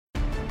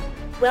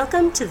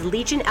Welcome to the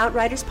Legion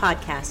Outriders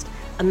podcast,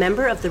 a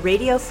member of the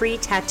Radio Free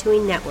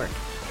Tattooing Network.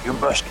 You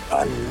must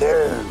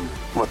unlearn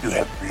what you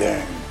have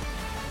learned.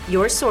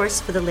 Your source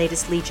for the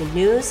latest Legion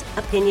news,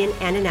 opinion,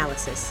 and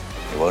analysis.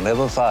 You will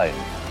never find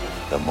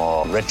the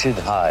more wretched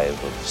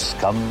hive of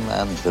scum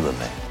and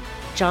villainy.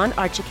 John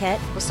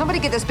Archiquette. Will somebody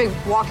get this big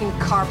walking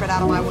carpet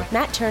out of my way?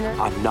 Matt Turner.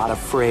 I'm not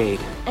afraid.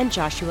 And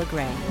Joshua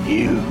Gray.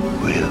 You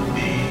will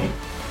be.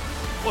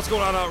 What's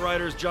going on,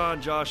 Outriders?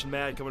 John, Josh, and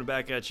Matt coming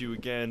back at you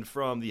again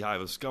from the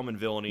Hive of Scum and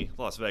Villainy,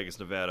 Las Vegas,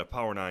 Nevada,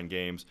 Power 9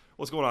 Games.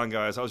 What's going on,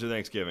 guys? How was your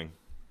Thanksgiving?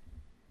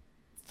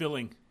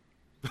 Filling.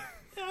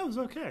 Yeah, it was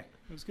okay.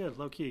 It was good,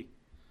 low key.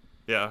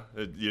 Yeah,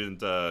 you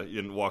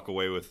didn't walk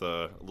away with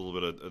a little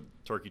bit of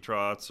turkey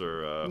trots,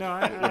 or no?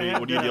 What are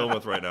you dealing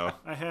with right now?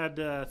 I had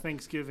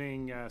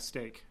Thanksgiving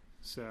steak.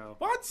 So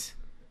What?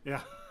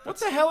 yeah. What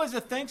the hell is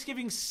a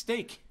Thanksgiving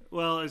steak?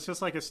 Well, it's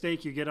just like a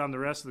steak you get on the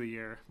rest of the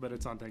year, but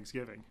it's on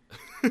Thanksgiving.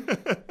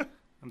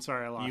 I'm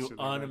sorry I lost You you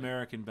there,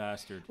 un-American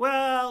bastard.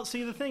 Well,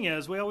 see, the thing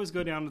is, we always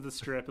go down to the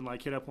Strip and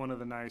like hit up one of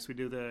the nice. We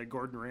do the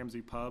Gordon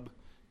Ramsay pub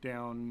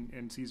down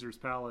in Caesar's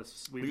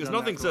Palace. Because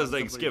nothing says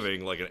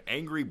Thanksgiving like an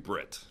angry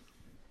Brit.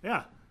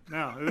 Yeah.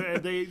 No,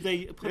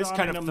 they put It's on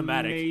kind an of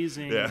thematic.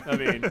 amazing. Yeah. I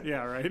mean,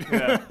 Yeah, right.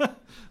 yeah.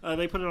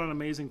 They put it on an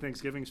amazing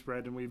Thanksgiving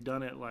spread, and we've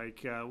done it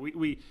like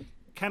we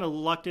kind of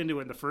lucked into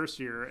it in the first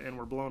year, and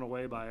we're blown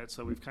away by it.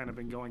 So we've kind of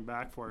been going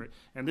back for it.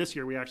 And this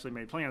year we actually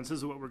made plans. This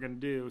is what we're going to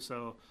do.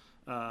 So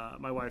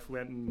my wife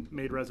went and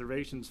made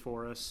reservations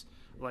for us,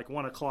 like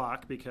 1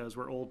 o'clock, because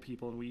we're old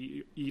people and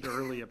we eat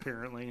early.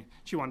 Apparently,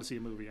 she wanted to see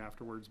a movie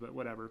afterwards, but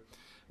whatever.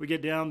 We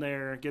get down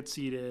there, get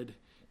seated,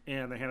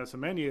 and they hand us a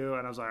menu,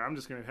 and I was like, I'm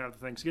just going to have the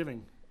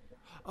Thanksgiving.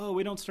 Oh,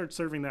 we don't start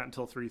serving that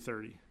until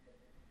 3:30.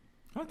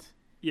 What?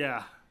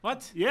 Yeah.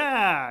 What?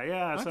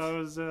 Yeah. What? So I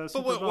was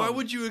super But why bummed.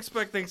 would you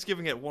expect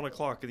Thanksgiving at 1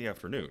 o'clock in the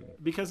afternoon?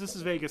 Because this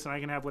is Vegas, and I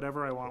can have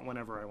whatever I want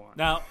whenever I want.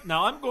 Now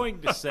I'm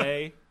going to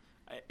say,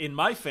 in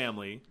my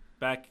family,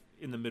 back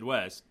in the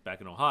Midwest,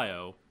 back in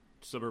Ohio,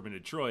 suburban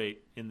Detroit,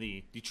 in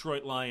the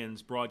Detroit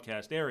Lions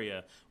broadcast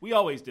area, we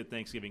always did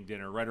Thanksgiving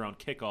dinner right around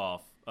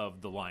kickoff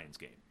of the Lions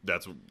game.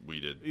 That's what we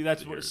did.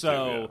 That's here, what,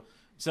 too,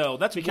 so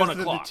that's Because 1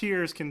 the o'clock.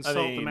 tiers can salt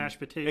the mashed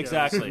potatoes.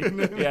 Exactly.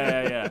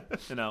 yeah.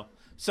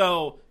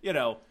 So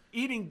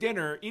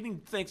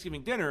eating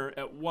Thanksgiving dinner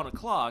at 1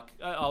 o'clock.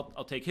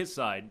 I'll take his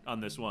side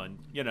on this one.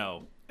 It's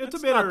a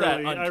It's bit not early.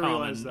 that I uncommon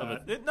realize of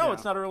that. it. No, Yeah.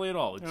 it's not early at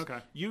all. It's, Okay.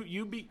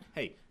 You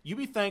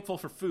be thankful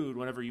for food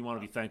whenever you want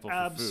to be thankful for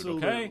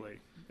Absolutely. food.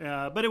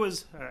 Okay. But it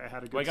was, I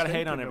had a good Well, I got to steak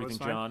hate on and it was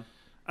everything, fine. John.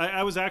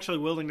 I was actually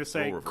willing to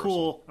say, Role reversal.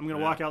 cool, I'm going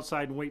to Yeah. walk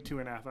outside and wait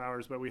 2.5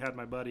 hours, but we had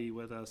my buddy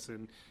with us,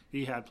 and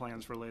he had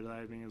plans for later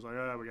that evening. He was like,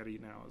 we got to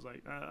eat now. I was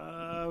like,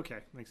 okay,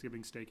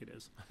 Thanksgiving steak it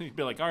is. You'd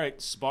be like, all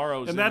right,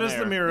 Sparrow's And in that is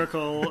there. the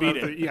miracle Beat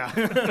of it.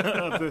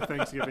 of the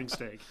Thanksgiving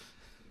steak.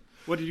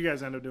 What did you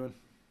guys end up doing?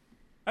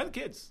 I had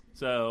kids,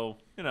 so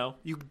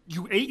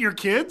You ate your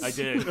kids? I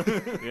did.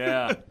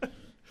 Yeah.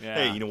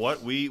 Hey, you know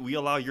what? We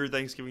allow your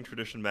Thanksgiving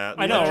tradition, Matt.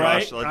 I know, Let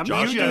right? Josh, let I'm Josh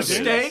just do gonna his.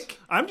 do steak.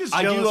 I'm just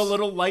I jealous. do a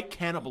little light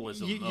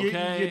cannibalism.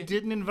 Okay. You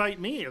didn't invite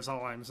me, is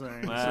all I'm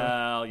saying.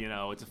 Well,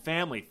 it's a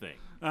family thing.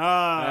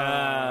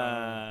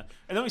 Ah.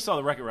 And then we saw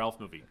the Wreck-It Ralph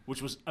movie,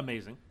 which was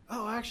amazing.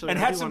 Oh, actually, And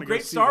I had do some wanna go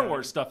great see Star that.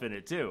 Wars stuff in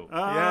it, too. Oh,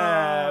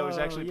 Yeah, it was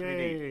actually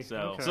pretty yay. neat. So,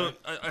 Okay. So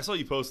I saw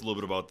you post a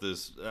little bit about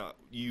this.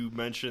 You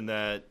mentioned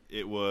that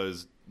it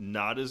was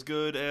not as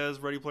good as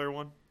Ready Player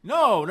One.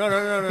 No.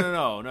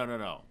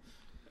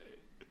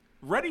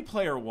 Ready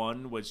Player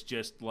One was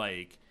just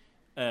like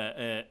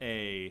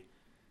a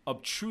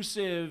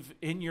obtrusive,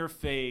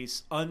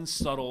 in-your-face,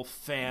 unsubtle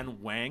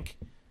fan wank,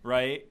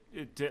 right?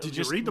 Did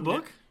you read the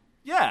book?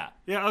 Yeah.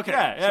 Yeah, okay.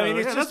 Yeah, So, I mean,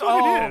 it's yeah, just that's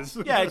what all. it is.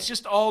 Yeah, it's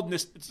just all.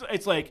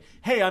 It's like,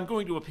 hey, I'm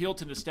going to appeal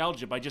to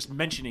nostalgia by just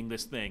mentioning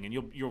this thing, and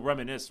you'll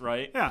reminisce,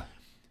 right? Yeah.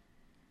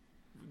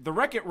 The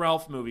Wreck-It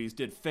Ralph movies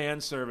did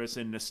fan service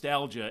and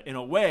nostalgia in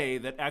a way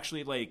that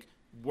actually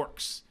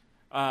works.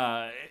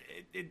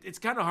 It's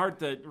kind of hard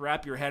to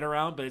wrap your head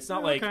around, but it's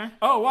not like, okay.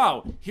 oh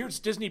wow, here's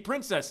Disney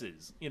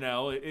princesses.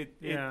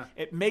 Yeah.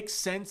 It makes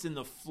sense in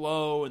the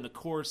flow and the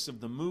course of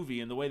the movie,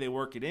 and the way they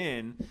work it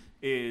in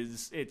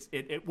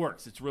it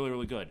works. It's really,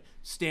 really good.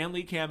 Stan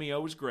Lee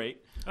cameo was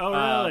great. Oh,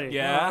 really?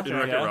 Yeah. Oh, okay. In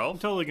Wreck-It Ralph? I'm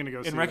totally going to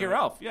go see In Wreck-It that.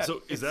 Ralph, yeah.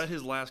 So is that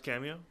his last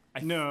cameo?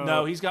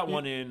 No. He's got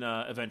one in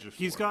Avengers 4.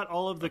 He's got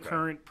all of the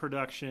current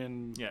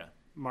production Yeah.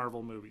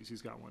 Marvel movies.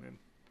 He's got one in.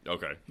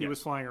 Okay. He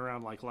was flying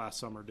around like last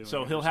summer doing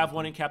So it he'll or have something.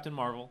 one in Captain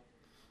Marvel.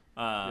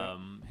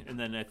 And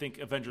then I think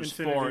Avengers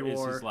Infinity 4 is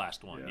War. his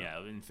last one. Yeah.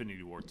 Yeah,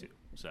 Infinity War 2.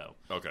 So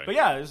Okay. But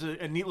yeah, there's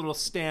a neat little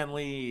Stan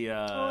Lee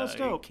that's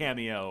dope.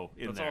 cameo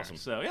in That's there. awesome.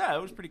 So yeah, it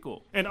was pretty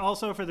cool. And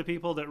also for the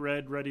people that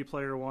read Ready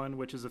Player One,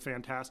 which is a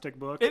fantastic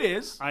book. It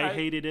is. I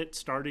hated it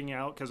starting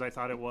out because I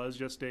thought it was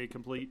just a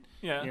complete,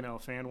 Yeah.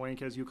 fan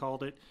wank, as you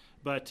called it.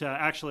 But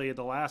actually,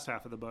 the last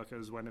half of the book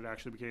is when it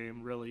actually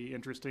became really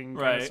interesting, kind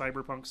Right. of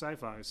cyberpunk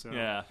sci-fi. So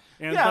Yeah.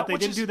 but they which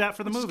didn't is- do that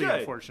for the which is movie, good,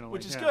 unfortunately.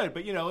 Which is Yeah. good,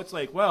 but it's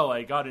like, well,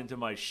 I got into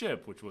my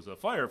ship, which was a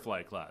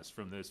Firefly class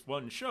from this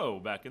one show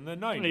back in the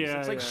 90s. Yeah,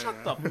 it's like,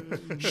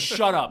 yeah,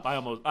 shut up. I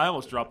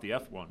almost dropped the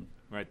F one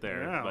right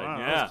there. Yeah, but wow,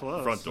 yeah. that was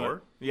close. Front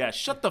door. Yeah,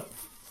 shut the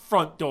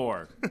front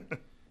door.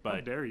 But How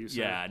dare you,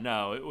 sir. Yeah,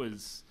 no, it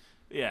was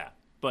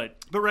but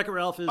But Wreck-It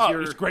Ralph is it your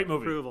was a great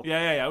movie. approval.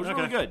 Yeah, it was Okay.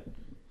 really good.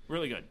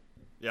 Really good.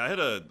 Yeah, I had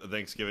a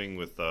Thanksgiving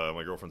with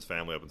my girlfriend's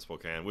family up in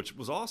Spokane, which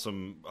was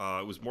awesome.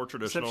 It was more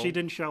traditional. Except she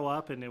didn't show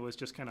up, and it was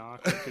just kind of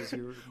awkward because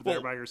you were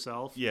there by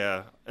yourself.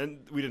 Yeah,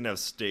 and we didn't have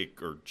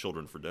steak or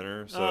children for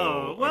dinner. So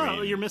Oh, well, I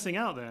mean, you're missing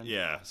out then.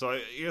 Yeah, so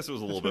I guess it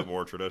was a little bit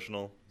more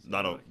traditional.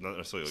 Not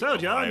necessarily. So, like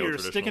John, Ohio you're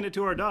traditional. sticking it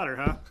to our daughter,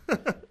 huh?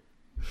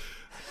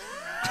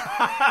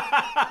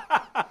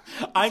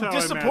 I'm how I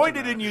disappointed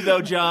imagine in you,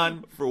 though,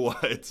 John, For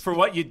what? for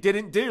what you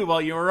didn't do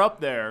while you were up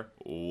there.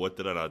 What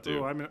did I not do?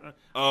 Ooh, I I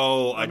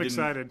I'm didn't.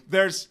 excited.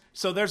 There's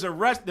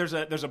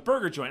a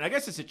burger joint. I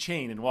guess it's a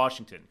chain in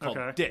Washington called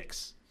Okay.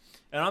 Dick's,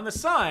 and on the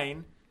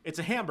sign it's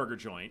a hamburger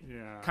joint.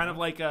 Yeah. Kind of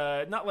like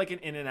not like an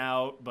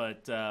In-N-Out,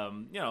 but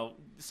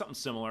something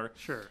similar.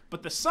 Sure.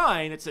 But the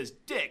sign, it says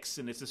Dick's,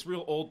 and it's this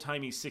real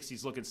old-timey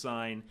 60s looking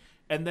sign.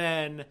 And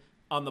then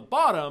on the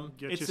bottom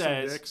Get it you some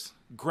says Dick's.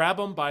 grab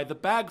them by the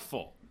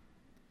bagful.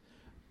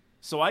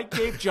 So I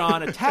gave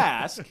John a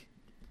task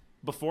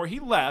before he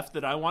left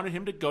that I wanted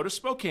him to go to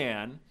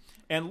Spokane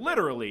and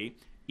literally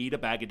eat a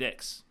bag of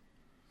dicks.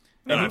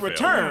 And I he failed.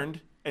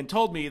 returned and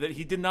told me that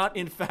he did not,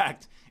 in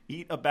fact,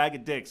 eat a bag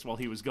of dicks while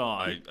he was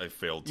gone. I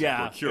failed to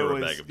yeah, procure it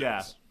was, a bag of yeah,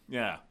 dicks.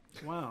 yeah.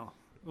 Wow.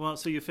 Well,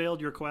 so you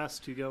failed your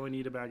quest to go and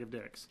eat a bag of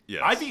dicks.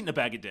 Yes. I've eaten a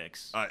bag of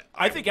dicks. I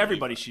think believe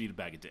everybody that. should eat a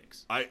bag of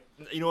dicks.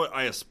 You know what?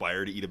 I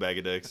aspire to eat a bag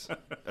of dicks.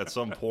 At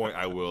some point,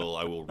 I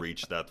will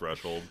reach that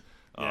threshold.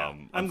 Yeah.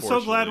 I'm so glad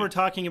unfortunately- we're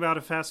talking about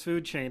a fast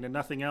food chain and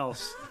nothing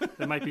else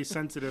that might be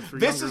sensitive for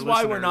This younger is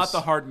why we're not listeners.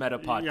 the Hard Meta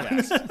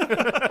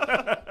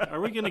podcast. Are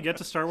we going to get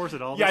to Star Wars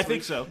at all? Yeah, this I think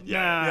week? so.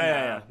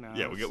 Yeah.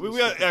 Yeah, we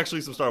got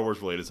actually some Star Wars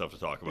related stuff to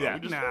talk about. Yeah. We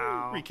just No.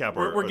 recap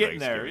We're our getting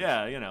there.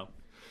 Thanksgivings. Yeah,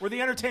 we're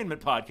the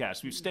entertainment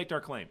podcast. We've staked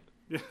our claim.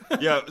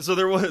 Yeah, so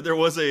there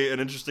was an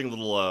interesting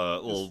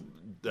little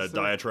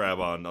diatribe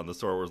on the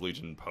Star Wars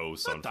Legion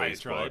posts on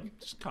Diatribe, Facebook.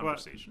 just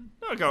conversation.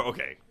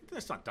 Okay.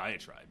 That's not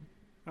diatribe.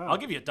 Oh. I'll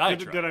give you a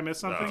diatribe. Did I miss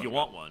something? If you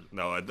want one.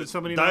 No,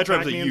 somebody not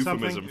diatribe's a tag me in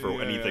something? euphemism for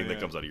Yeah, anything yeah. that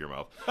comes out of your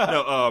mouth.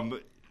 No,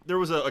 there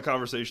was a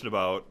conversation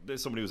about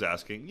somebody was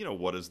asking,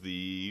 what is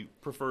the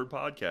preferred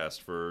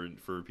podcast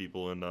for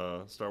people in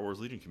Star Wars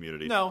Legion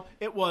community? No,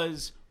 it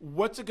was,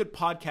 what's a good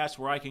podcast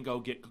where I can go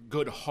get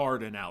good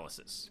hard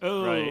analysis?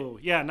 Oh,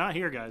 Right? yeah, not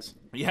here, guys.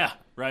 Yeah,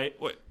 right?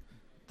 Wait,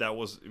 that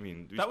was. I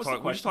mean, That was the we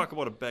just question. talk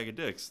about a bag of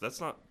dicks. That's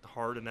not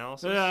hard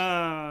analysis.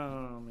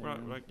 Oh, You're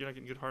man. not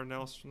getting good hard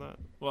analysis from that.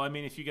 Well, I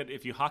mean, if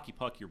you hockey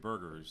puck your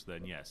burgers,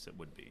 then yes, it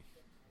would be.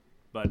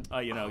 But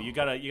you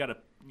gotta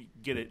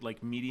get it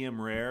like medium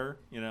rare,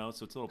 so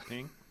it's a little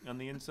pink on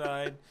the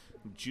inside,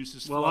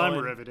 juices Well, flowing.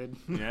 I'm riveted.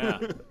 Yeah,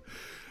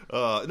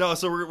 No,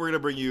 so we're gonna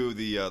bring you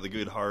the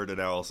good hard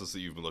analysis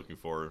that you've been looking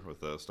for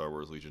with Star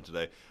Wars Legion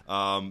today.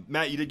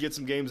 Matt, you did get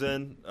some games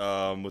in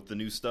with the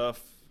new stuff.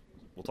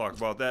 We'll talk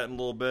about that in a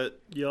little bit.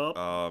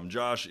 Yup.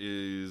 Josh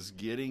is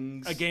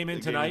getting a game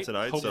in tonight. so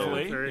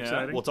Hopefully, Very yeah.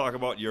 exciting. we'll talk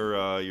about your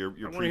wanna hear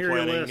your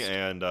pre-planning list.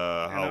 and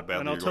how badly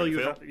and I'll you're tell going you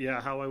to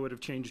fail. how I would have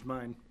changed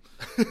mine.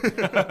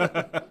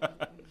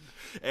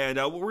 And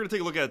we're going to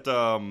take a look at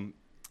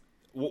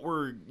what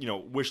we're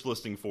wish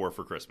listing for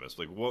Christmas.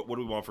 Like what do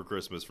we want for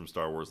Christmas from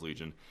Star Wars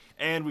Legion?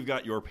 And we've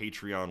got your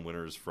Patreon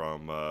winners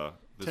from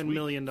this $10 week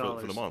million.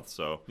 for the month.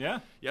 So Yeah.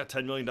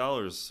 $10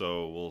 million.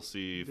 So we'll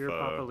see if Dear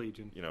Papa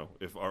Legion.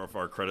 if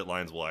our credit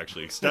lines will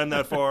actually extend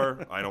that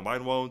far. I know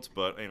mine won't,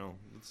 but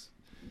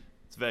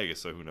it's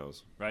Vegas, so who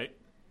knows? Right.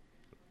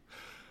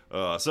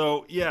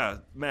 So yeah,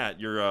 Matt,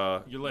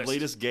 your list.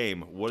 latest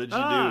game. What did you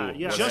do? Yeah. What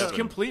Just happened?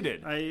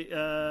 completed.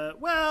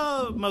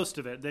 Well, most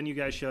of it. Then you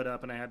guys showed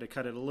up, and I had to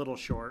cut it a little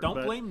short. Don't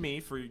but blame me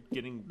for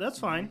getting. That's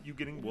fine. You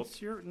getting whooped.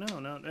 It's your no.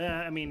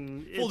 I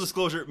mean, Full it's-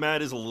 disclosure,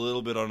 Matt is a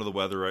little bit under the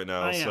weather right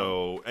now, I am.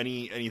 so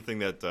anything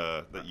that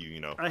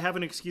you I have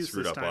an excuse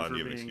Screwed this up time on, for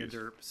you have an being a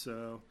excuse. derp.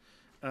 So,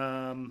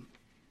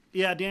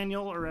 yeah,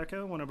 Daniel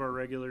Oreca, one of our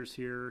regulars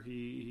here,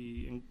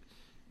 he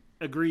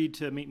agreed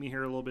to meet me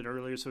here a little bit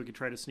earlier so we could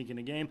try to sneak in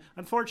a game.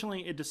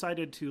 Unfortunately, it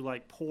decided to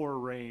pour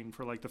rain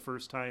for the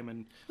first time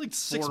in Like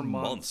 6 4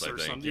 months, I or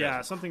think. something. Yeah, Yeah,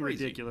 it's something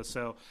crazy. ridiculous.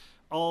 So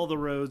all the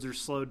roads are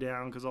slowed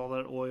down because all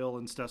that oil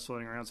and stuff's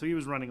floating around. So he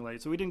was running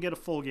late. So we didn't get a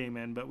full game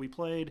in, but we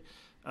played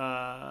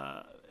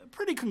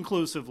pretty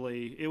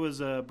conclusively. It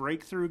was a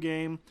breakthrough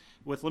game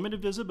with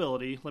limited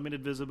visibility.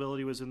 Limited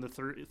visibility was in the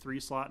 3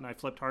 slot, and I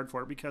flipped hard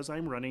for it because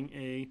I'm running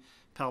a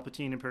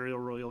Palpatine Imperial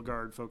Royal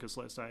Guard focus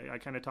list. I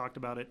kind of talked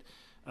about it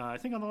I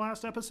think on the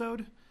last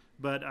episode.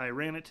 But I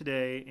ran it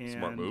today. And,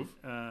 Smart move.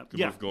 Good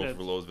yeah, move going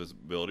for low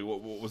visibility.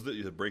 What was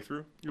it? The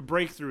breakthrough?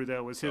 Breakthrough,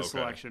 though, was his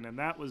selection, and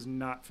that was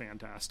not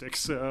fantastic.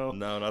 So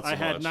no, not so I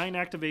had much. 9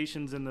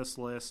 activations in this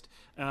list,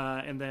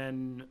 and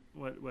then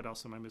what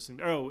else am I missing?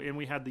 Oh, and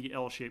we had the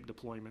L-shaped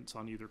deployments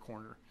on either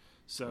corner.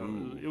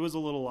 So it was a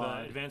little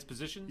odd. Advanced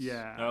positions?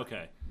 Yeah.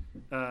 Okay.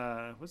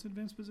 Was it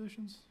advanced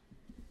positions?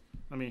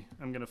 I'm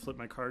going to flip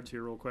my cards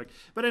here real quick.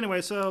 But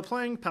anyway, so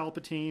playing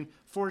Palpatine,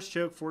 Force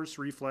Choke, Force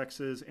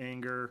Reflexes,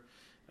 Anger.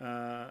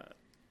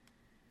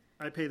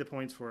 I pay the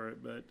points for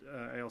it, but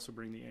I also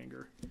bring the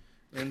anger.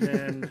 And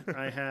then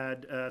I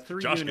had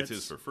 3 Josh units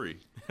gets his for free.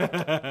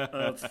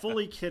 of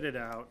fully kitted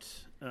out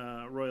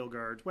Royal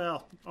Guards.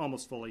 Well,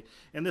 almost fully.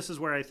 And this is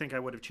where I think I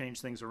would have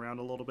changed things around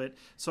a little bit.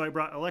 So I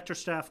brought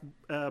Electrostaff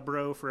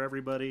Bro for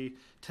everybody,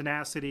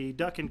 Tenacity,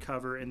 Duck and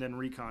Cover, and then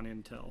Recon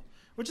Intel,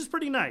 which is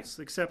pretty nice,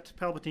 except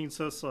Palpatine's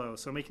so slow.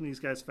 So making these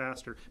guys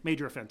faster.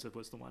 Major Offensive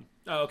was the one.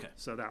 Oh, okay.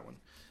 So that one.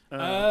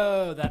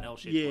 That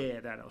L-shaped one. Yeah,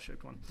 that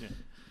L-shaped one.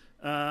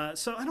 Yeah.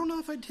 So I don't know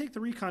if I'd take the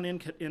Recon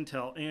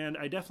Intel, and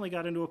I definitely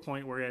got into a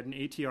point where I had an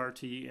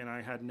ATRT, and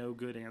I had no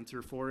good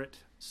answer for it.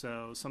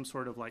 So some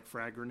sort of like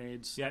frag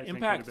grenades. Yeah, I think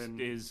impact would have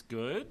been, is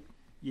good.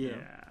 Yeah.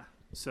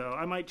 So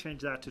I might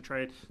change that to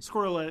try it,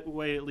 squirrel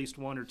away at least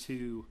 1 or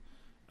 2,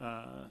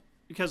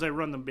 because I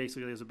run them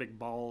basically as a big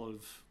ball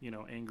of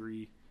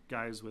angry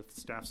guys with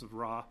staffs of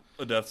Ra.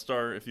 A Death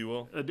Star, if you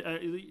will.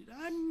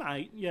 I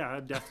might, yeah,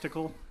 a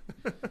Deathticle.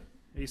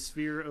 A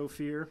Sphere o'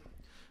 Fear.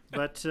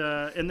 But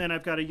and then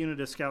I've got a unit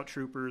of Scout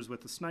Troopers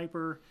with the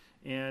Sniper,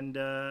 and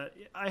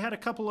I had a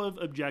couple of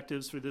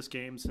objectives for this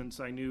game since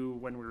I knew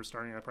when we were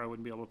starting I probably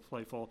wouldn't be able to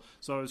play full.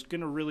 So I was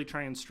going to really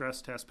try and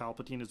stress test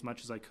Palpatine as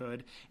much as I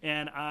could,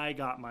 and I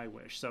got my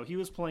wish. So he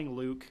was playing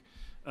Luke.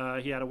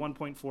 He had a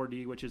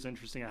 1.4D, which is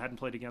interesting. I hadn't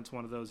played against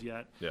one of those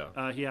yet.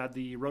 Yeah. He had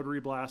the Rotary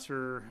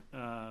Blaster,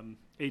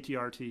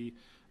 ATRT,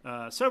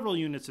 several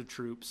units of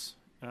troops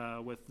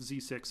with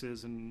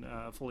Z6s and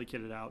fully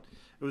kitted out.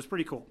 It was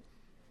pretty cool.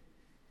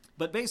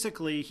 But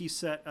basically, he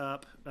set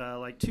up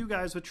like 2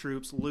 guys with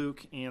troops,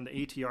 Luke and the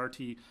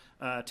ATRT,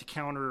 to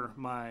counter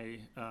my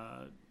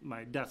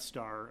my Death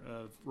Star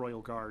of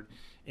Royal Guard.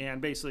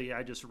 And basically,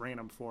 I just ran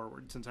him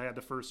forward. Since I had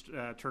the first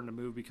turn to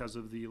move because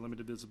of the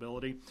limited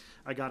visibility,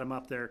 I got him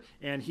up there.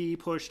 And he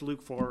pushed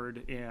Luke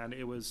forward, and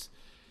it was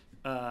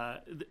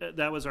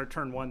that was our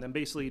turn 1. Then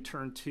basically,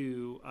 turn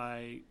 2,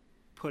 I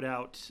put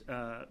out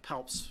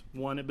Palp's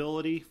 1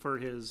 ability for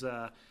his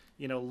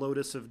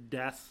Lotus of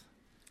Death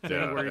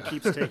thing where he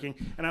keeps taking.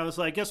 And I was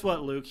like, guess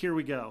what, Luke? Here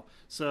we go.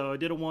 So I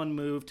did a 1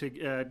 move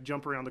to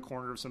jump around the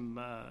corner of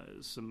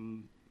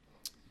some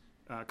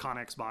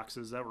Connex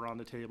boxes that were on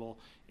the table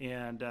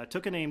and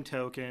took a name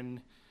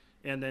token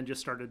and then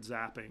just started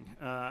zapping.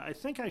 I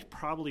think I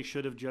probably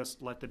should have just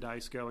let the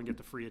dice go and get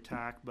the free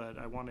attack, but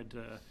I wanted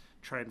to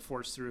try and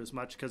force through as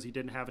much because he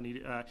didn't have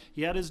any.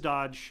 He had his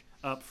dodge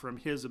up from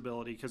his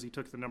ability because he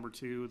took the number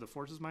 2, the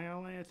Force is my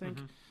ally, I think,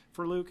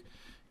 for Luke,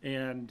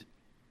 and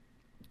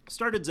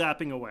started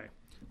zapping away.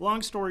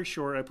 Long story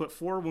short, I put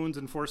 4 wounds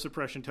and 4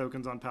 suppression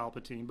tokens on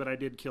Palpatine, but I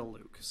did kill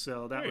Luke,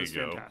 so that was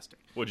fantastic.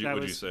 What'd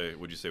you say?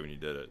 What'd you say when you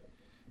did it?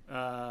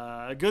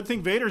 Good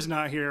thing Vader's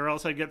not here, or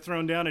else I'd get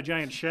thrown down a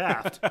giant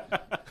shaft.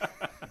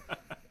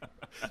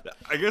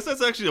 I guess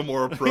that's actually a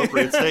more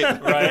appropriate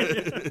statement,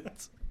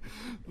 right?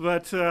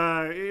 But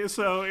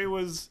so it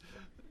was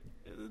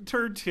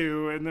turn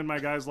 2, and then my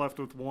guy's left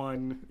with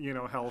 1,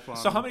 health on.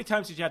 So how many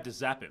times did you have to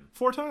zap him?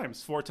 4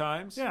 times. 4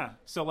 times? Yeah.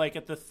 So like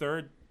after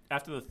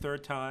the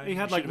third time, he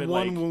had like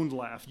 1 wound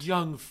left.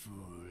 Young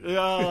fool.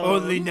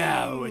 Only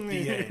now at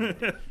the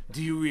end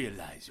do you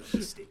realize your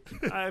mistake.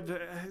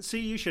 See,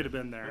 you should have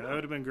been there. That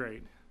would have been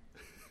great.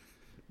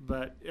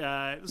 But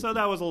so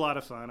that was a lot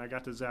of fun. I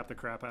got to zap the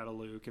crap out of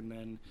Luke, and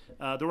then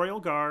the Royal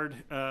Guard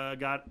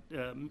got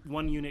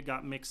 1 unit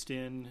got mixed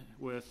in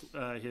with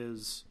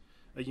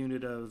a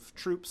unit of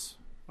troops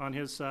on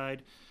his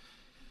side.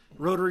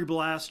 Rotary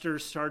Blaster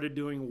started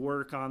doing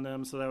work on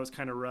them, so that was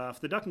kind of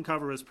rough. The Duck and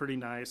Cover was pretty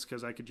nice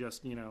because I could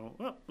just,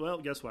 well,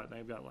 guess what?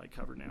 They've got light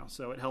cover now,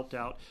 so it helped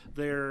out.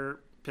 Their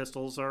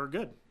pistols are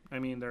good. I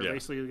mean, they're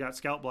basically got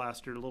Scout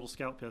Blaster, little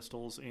Scout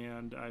pistols,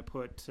 and I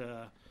put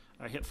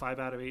I hit 5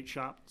 out of 8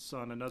 shots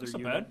on another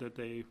unit that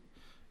they,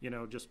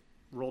 just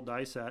rolled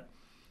dice at.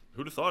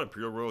 Who'd have thought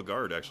Imperial Royal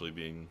Guard actually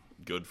being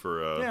good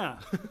for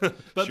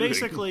But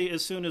basically,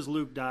 as soon as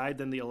Luke died,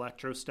 then the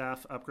Electro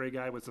Staff upgrade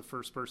guy was the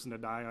first person to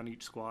die on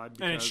each squad.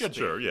 And it should be.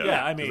 Sure, yeah.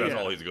 Yeah, I mean, that's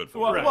all he's good for.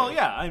 Well, right. well,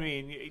 yeah, I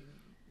mean,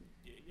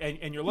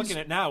 and you're looking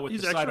at now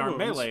with the sidearm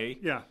melee.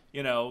 Yeah.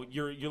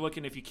 You're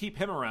looking, if you keep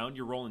him around,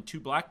 you're rolling 2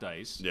 black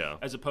dice. Yeah.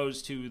 As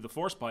opposed to the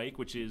Force Spike,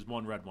 which is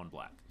 1 red, 1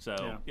 black.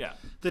 So yeah.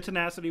 The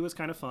Tenacity was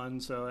kind of fun.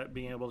 So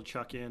being able to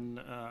chuck in,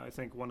 I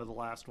think one of the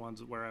last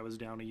ones where I was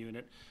down a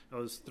unit, I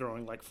was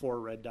throwing like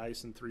 4 red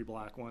dice and 3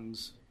 black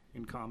ones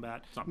in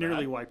combat.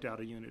 Nearly wiped out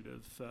a unit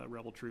of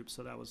rebel troops.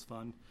 So that was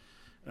fun.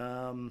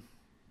 Let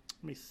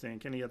me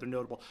think. Any other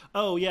notable?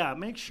 Oh yeah,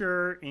 make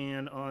sure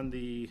and on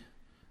the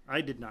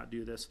I did not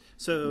do this.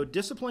 So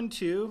Discipline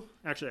 2,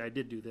 actually I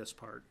did do this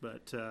part,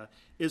 but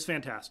is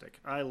fantastic.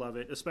 I love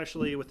it,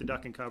 especially with the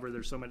duck and cover.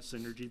 There's so much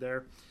synergy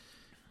there.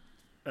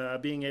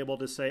 Being able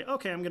to say,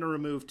 okay, I'm going to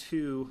remove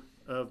 2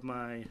 of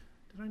my...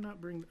 Did I not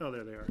bring... Oh,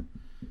 there they are.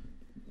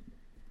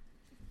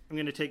 I'm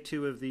going to take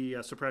 2 of the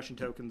suppression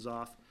tokens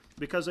off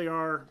because they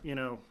are,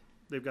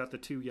 they've got the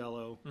 2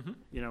 yellow,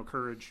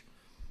 courage.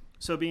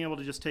 So being able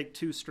to just take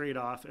 2 straight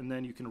off and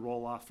then you can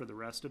roll off for the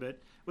rest of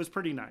it was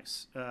pretty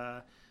nice.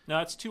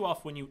 Now, it's 2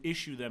 off when you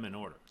issue them in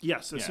order.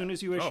 Yes, as soon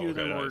as you issue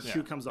them, or nice.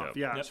 2 comes off. Yep.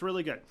 Yeah, it's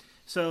really good.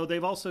 So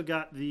they've also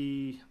got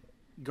the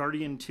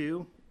Guardian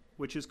 2,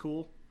 which is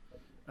cool.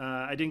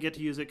 I didn't get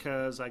to use it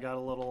because I got a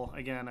little,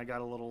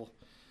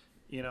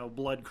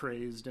 blood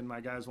crazed, and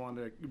my guys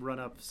wanted to run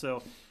up.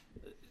 So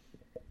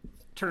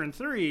turn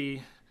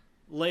 3,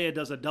 Leia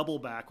does a double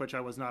back, which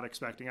I was not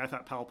expecting. I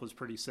thought Palp was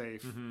pretty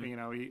safe, and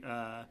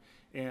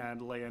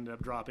Leia ended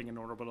up dropping an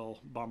orbital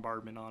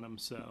bombardment on him.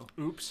 So,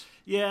 oops.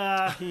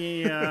 Yeah,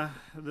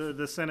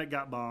 the Senate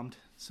got bombed,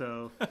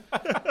 so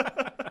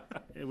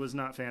it was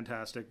not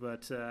fantastic.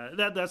 But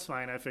that's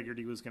fine. I figured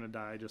he was going to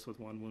die just with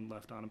 1 wound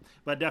left on him,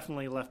 but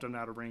definitely left him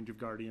out of range of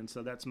Guardian.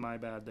 So that's my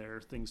bad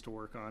there. Things to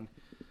work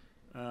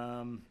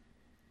on.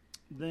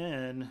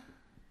 Then.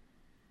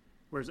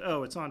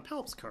 It's on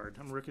Palp's card.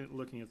 I'm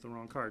looking at the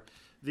wrong card.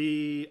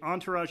 The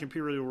Entourage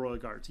Imperial Royal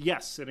Guards.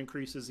 Yes, it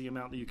increases the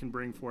amount that you can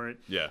bring for it.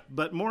 Yeah.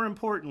 But more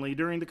importantly,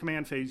 during the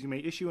command phase, you may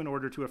issue an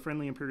order to a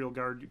friendly Imperial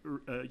Guard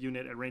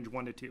unit at range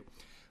 1 to 2.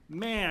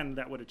 Man,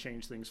 that would have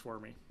changed things for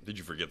me. Did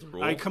you forget the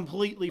rule? I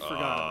completely forgot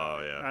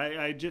about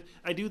it. Yeah.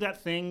 I do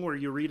that thing where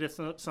you read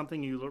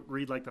something, you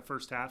read like the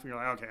first half, and you're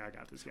like, okay, I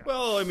got this guy.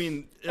 Well, I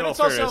mean,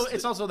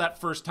 it's also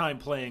that first time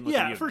playing with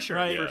a unit, for sure,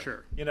 right? For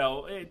sure.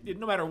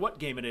 No matter what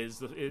game it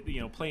is,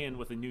 playing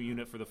with a new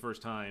unit for the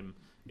first time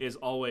is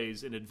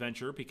always an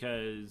adventure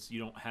because you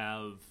don't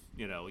have,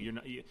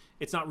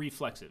 it's not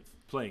reflexive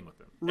playing with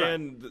them. Right.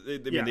 And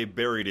they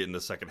buried it in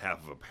the second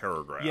half of a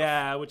paragraph.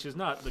 Yeah, which is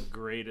not the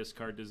greatest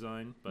card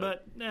design.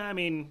 But I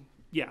mean,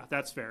 yeah,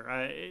 that's fair.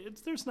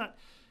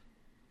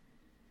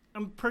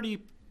 I'm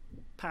pretty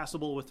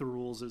passable with the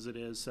rules as it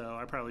is, so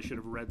I probably should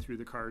have read through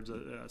the cards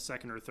a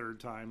second or third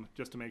time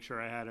just to make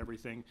sure I had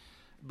everything.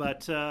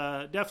 But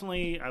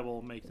definitely, I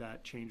will make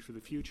that change for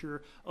the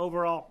future.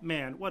 Overall,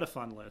 man, what a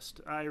fun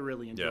list. I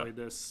really enjoyed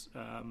this.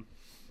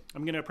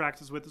 I'm going to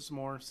practice with it some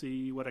more,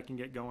 see what I can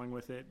get going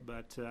with it.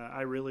 But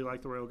I really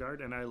like the Royal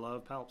Guard, and I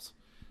love Palps.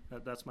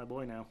 That's my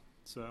boy now.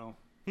 So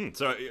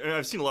So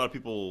I've seen a lot of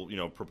people,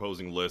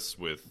 proposing lists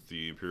with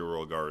the Imperial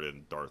Royal Guard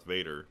and Darth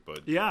Vader.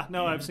 But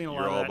I've seen a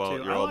lot of that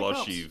too. You're all like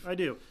about Palps. Sheev. I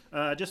do.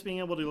 Just being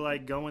able to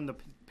go in the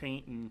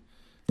paint and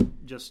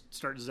just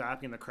start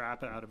zapping the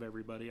crap out of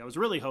everybody. I was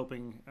really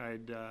hoping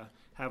I'd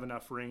have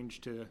enough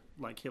range to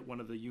hit one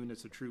of the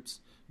units of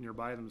troops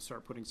nearby them and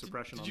start putting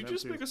suppression on them. Did you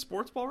just make a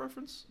sports ball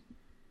reference?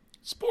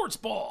 Sports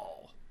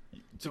ball.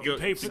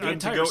 Pay for the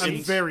entire season.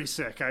 I'm very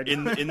sick.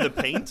 In the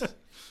paint.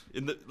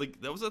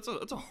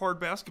 That's a hard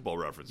basketball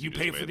reference. You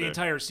pay for the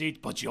entire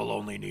seat, but you'll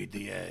only need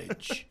the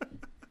edge.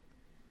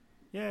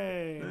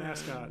 Yay,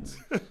 mascots!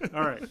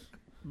 All right,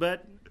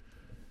 but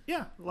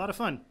yeah, a lot of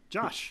fun.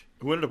 Josh,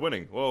 who ended up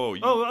winning? Whoa!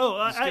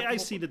 I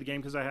seeded the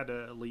game because I had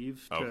to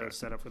leave to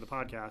set up for the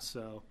podcast.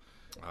 So.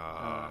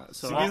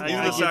 These are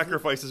the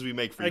sacrifices we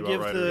make for you,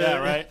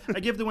 Outriders. I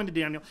give the win to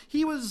Daniel.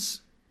 He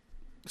was.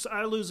 So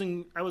I was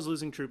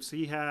losing troops.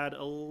 He had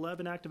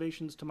 11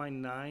 activations to my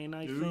 9,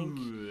 I think.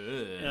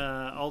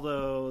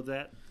 Although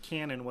that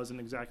cannon wasn't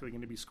exactly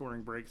going to be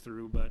scoring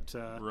breakthrough, but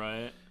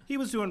he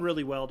was doing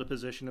really well to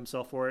position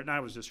himself for it, and I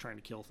was just trying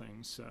to kill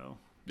things. So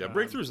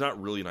breakthrough is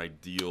not really an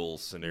ideal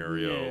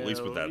scenario, at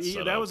least with that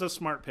setup. That was a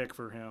smart pick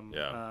for him.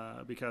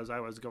 Yeah. Because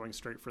I was going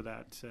straight for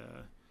that.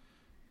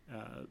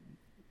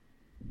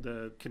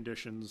 The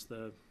conditions,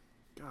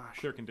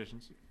 clear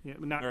conditions. Yeah,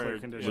 not clear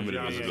conditions.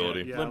 Limited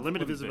visibility. Yeah,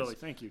 limited visibility.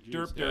 Thank you.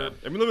 Derp, derp.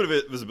 I mean,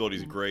 limited visibility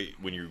is great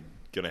when you're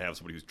going to have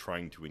somebody who's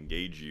trying to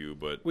engage you,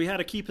 but... We had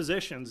a key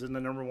positions in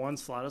the number 1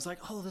 slot. I was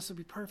like, oh, this would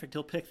be perfect.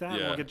 He'll pick that and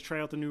we'll get to try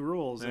out the new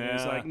rules. And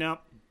he's like, nope,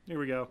 here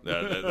we go.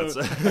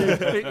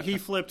 He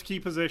flipped key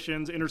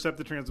positions, intercept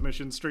the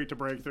transmission, straight to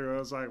breakthrough. I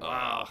was like,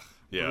 wow.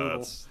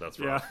 That's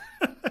rough.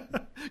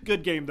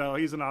 Good game, though.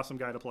 He's an awesome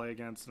guy to play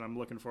against, and I'm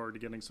looking forward to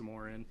getting some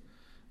more in.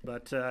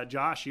 But,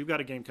 Josh, you've got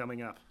a game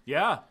coming up.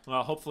 Yeah.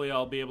 Well, hopefully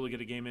I'll be able to get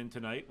a game in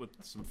tonight with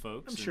some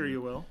folks. I'm sure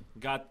you will.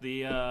 Got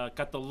the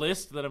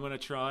list that I'm going to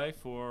try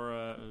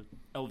for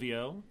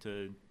LVO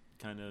to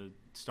kind of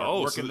start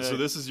working. So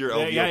this is your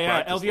LVO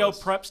practice LVO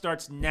list. prep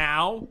starts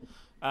now.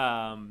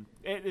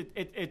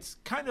 It's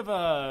kind of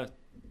a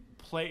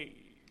play...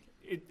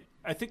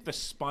 I think the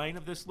spine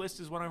of this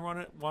list is what I want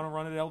to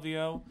run at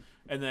LVO,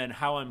 and then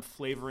how I'm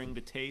flavoring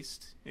the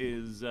taste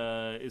is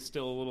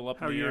still a little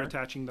up in the air. How you're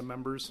attaching the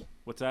members?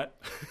 What's that?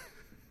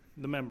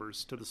 The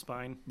members to the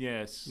spine.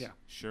 Yes. Yeah.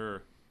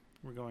 Sure.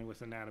 We're going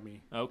with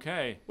anatomy.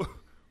 Okay.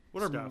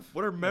 stuff.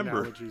 What are member?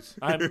 Analogies.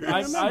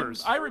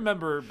 I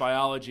remember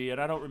biology, and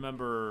I don't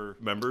remember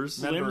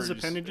Members? Limbs,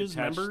 appendages,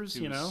 attached members,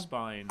 to you know.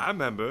 spine. I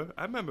remember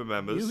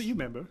members. You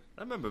remember?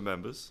 I remember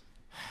members.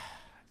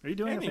 Are you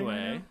doing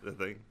Anyway. The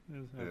thing.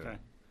 Okay.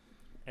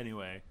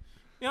 Anyway,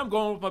 I'm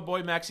going with my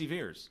boy Maxie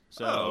Veers.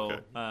 So,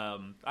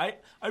 I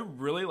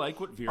really like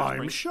what Veers I'm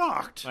brings.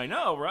 shocked. I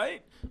know,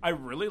 right? I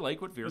really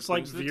like what Veers It's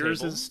like brings to the Veers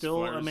table is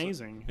still as far as-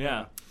 amazing.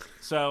 Yeah.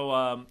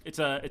 So it's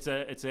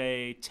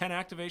a 10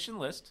 activation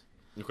list.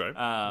 Okay.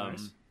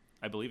 Nice.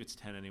 I believe it's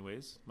 10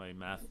 anyways. My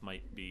math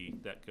might be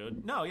that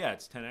good. No, yeah,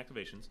 it's 10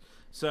 activations.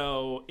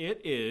 So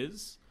it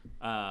is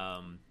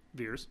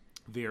Veers.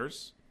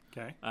 Veers.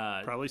 Okay.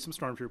 Probably some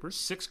stormtroopers.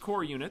 6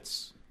 core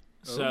units.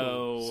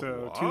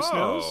 So 2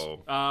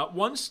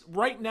 snows.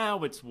 Right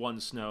now it's 1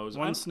 snows.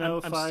 One snow,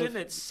 I'm 5 sitting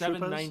at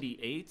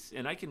 798,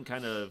 and I can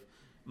kind of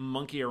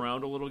monkey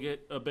around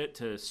a bit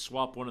to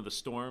swap one of the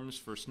storms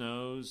for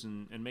snows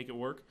and make it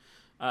work.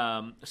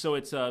 So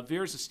it's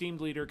Veer's esteemed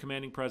leader,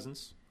 commanding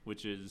presence,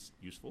 which is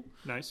useful.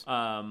 Nice.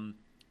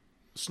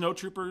 Snow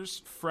troopers,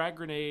 frag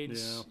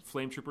grenades, Yeah.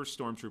 flame troopers,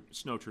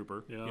 snow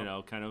trooper. Yeah. You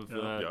know, kind of.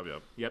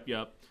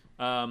 Yep.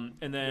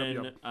 And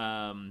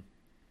then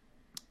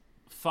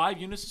 5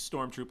 units of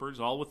stormtroopers,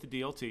 all with the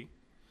DLT.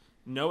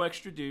 No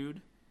extra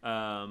dude.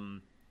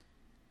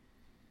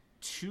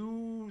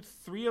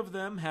 3 of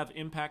them have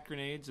impact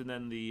grenades, and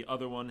then the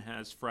other one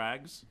has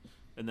frags.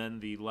 And then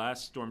the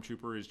last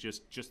stormtrooper is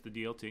just the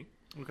DLT.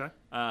 Okay.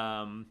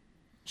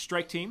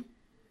 Strike team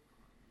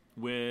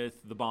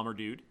with the bomber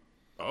dude.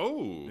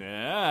 Oh.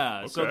 Yeah.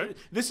 Okay. So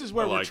this is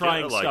where I we're like it.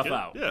 trying I like stuff it.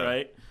 out, Yeah.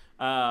 right?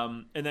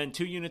 And then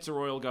 2 units of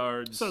Royal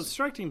Guards. So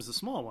strike team's the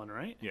small one,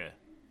 right? Yeah.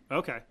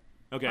 Okay.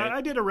 Okay.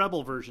 I did a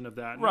rebel version of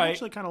that. And Right. I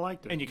actually kind of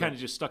liked it. And you kind of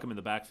just stuck them in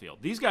the backfield.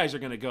 These guys are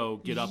going to go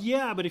get up.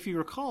 Yeah, but if you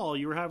recall,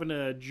 you were having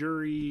a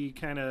jury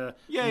kind of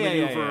Yeah,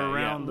 maneuver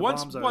around the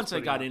once bombs. once I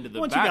got into the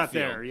once backfield, you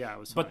got there, yeah, it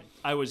was fine. But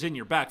I was in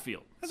your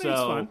backfield. I think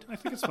it's fun. I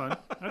think it's fun.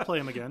 I'd play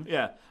him again.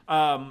 Yeah.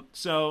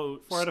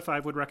 So 4 out of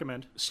 5 would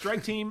recommend.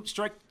 strike team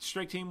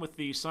with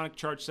the Sonic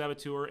Charge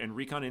Saboteur and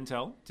Recon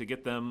Intel to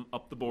get them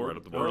up the board. Right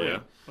up the board, early. yeah.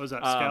 What was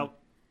that, Scout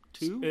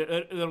 2?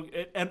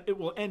 It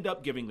will end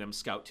up giving them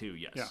Scout 2,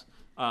 yes. Yeah.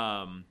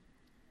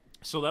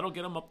 So that'll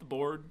get them up the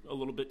board a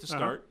little bit to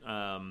start.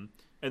 And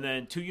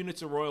then 2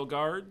 units of Royal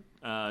Guard,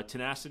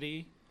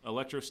 Tenacity,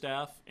 Electro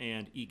Staff,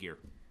 and E-Gear.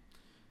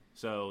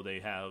 So they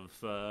have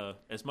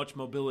as much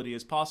mobility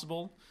as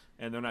possible,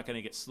 and they're not going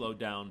to get slowed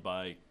down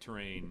by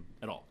terrain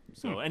at all.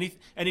 So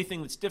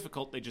anything that's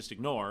difficult, they just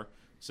ignore,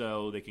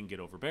 so they can get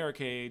over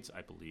barricades,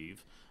 I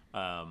believe,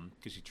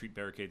 because you treat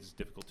barricades as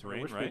difficult terrain,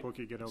 I wish right? people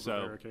could get over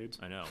barricades.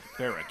 I know.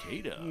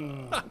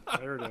 Barricado.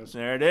 There it is.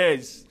 There it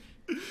is.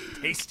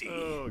 Tasty.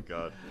 Oh,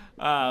 God.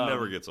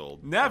 Never gets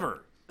old.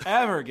 Never,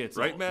 ever gets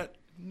Right, old. Matt?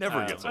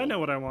 Never gets old. I know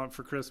what I want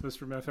for Christmas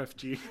from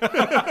FFG.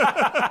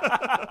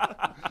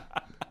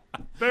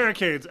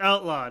 Barricades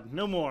outlawed.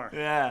 No more.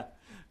 Yeah.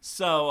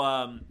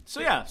 So 10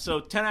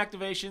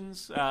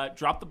 activations.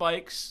 Drop the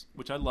bikes,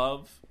 which I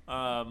love.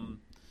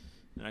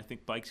 And I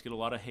think bikes get a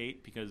lot of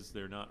hate because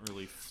they're not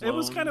really flown It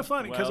was kind of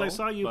funny because I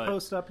saw you but-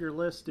 post up your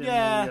list in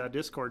Yeah. the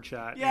Discord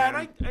chat. Yeah, and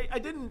I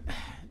didn't.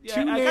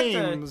 Yeah, 2 I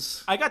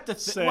names got to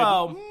said,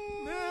 well,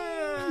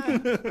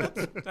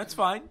 that's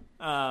fine.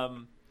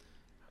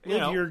 You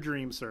Live know, your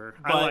dream, sir.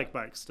 but I like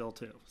bikes still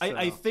too.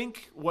 I so-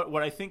 think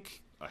what I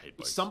think I hate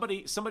bikes.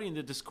 somebody in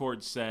the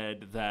Discord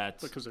said that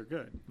because they're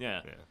good.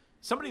 yeah.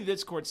 Somebody in the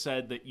Discord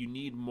said that you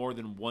need more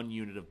than 1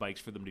 unit of bikes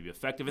for them to be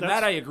effective, and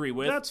That's- that I agree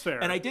with. that's fair.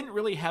 And I didn't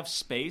really have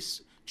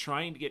space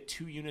trying to get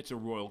 2 units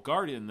of Royal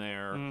Guard in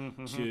there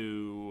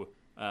to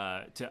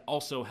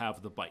also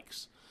have the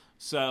bikes.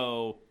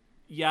 So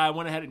yeah, I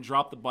went ahead and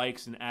dropped the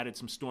bikes and added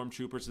some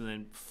stormtroopers, and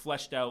then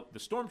fleshed out the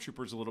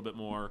stormtroopers a little bit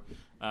more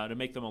to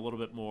make them a little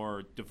bit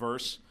more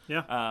diverse.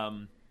 Yeah.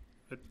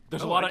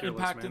 There's I a lot like of your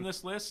list, impact man. in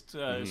this list,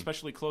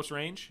 especially close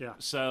range. Yeah.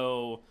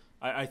 So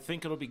I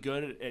think it'll be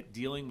good at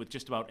dealing with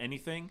just about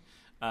anything.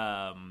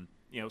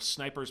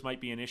 Snipers might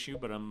be an issue,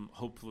 but I'm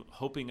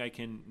hoping I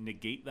can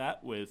negate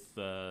that with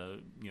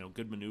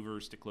good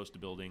maneuvers, stick close to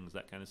buildings,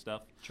 that kind of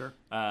stuff. Sure.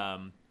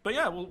 But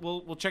yeah,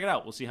 we'll check it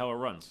out. We'll see how it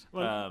runs.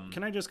 Well,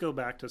 can I just go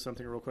back to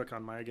something real quick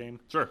on my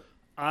game? Sure.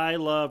 I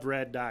love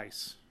red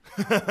dice.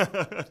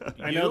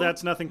 I know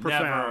that's nothing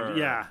profound. Never.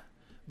 Yeah.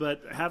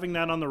 But having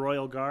that on the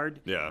Royal Guard,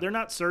 Yeah. they're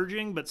not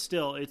surging, but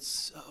still, it's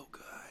so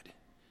good.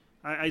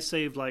 I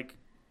saved like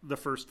the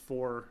first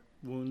 4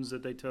 wounds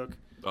that they took.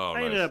 Oh,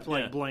 I ended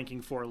nice. up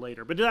blanking 4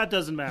 later, but that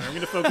doesn't matter. I'm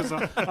going to focus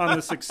on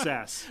the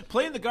success.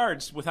 Playing the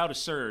guards without a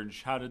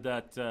surge. How did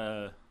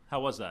that? How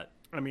was that?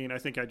 I mean, I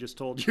think I just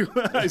told you.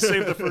 I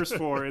saved the first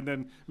 4 and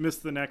then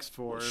missed the next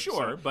 4.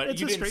 Sure, So but it's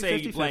you a didn't straight say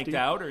you 50-50. blanked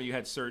out or you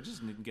had surges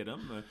and didn't get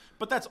them.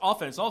 But that's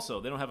offense also.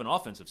 They don't have an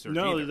offensive surge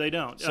No, either. they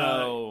don't.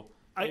 So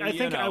I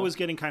think I was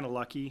getting kind of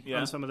lucky Yeah.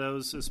 on some of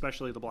those,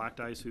 especially the black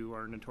dice, who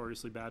are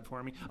notoriously bad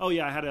for me. Oh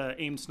yeah, I had an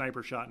aimed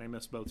sniper shot and I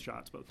missed both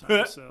shots both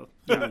times. So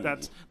yeah,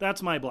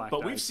 that's my black.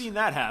 But dice. we've seen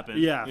that happen.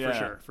 Yeah,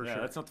 for sure.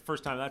 That's not the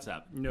first time that's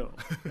happened. No.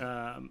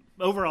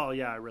 Overall,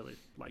 yeah, I really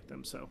like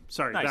them. So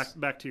sorry, Nice.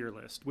 back to your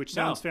list, which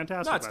sounds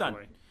fantastic. No, it's by done. the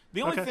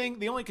way.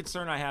 The only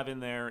concern I have in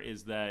there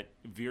is that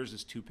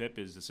Veers' 2-pip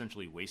is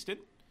essentially wasted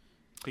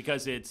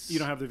because it's You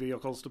don't have the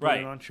vehicles to put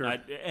right it on. Sure.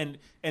 and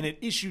it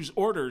issues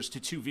orders to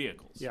 2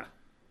 vehicles. Yeah.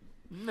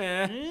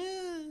 Nah.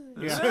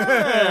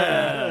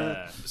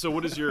 So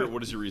what is your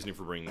reasoning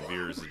for bringing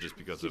Veers? Is it just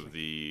because of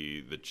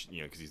the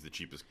because he's the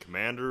cheapest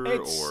commander,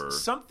 It's or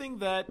something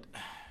that,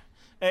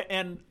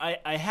 and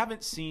I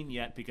haven't seen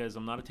yet because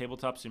I'm not a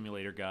tabletop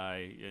simulator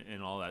guy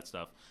and all that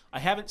stuff. I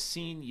haven't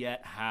seen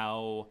yet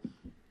how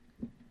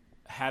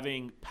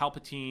having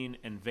Palpatine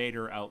and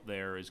Vader out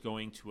there is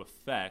going to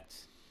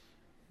affect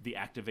the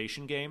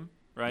activation game,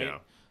 right? Yeah.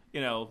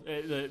 You know,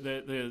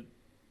 the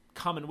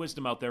common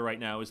wisdom out there right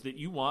now is that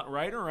you want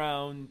right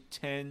around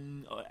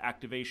 10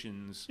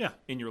 activations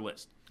in your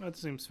list. That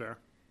seems fair.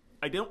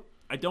 I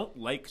don't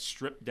like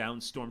stripped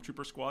down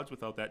stormtrooper squads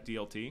without that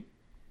DLT.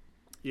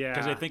 Yeah.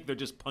 Because I think they're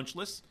just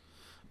punchless.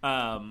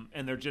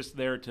 And they're just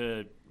there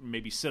to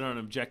maybe sit on an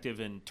objective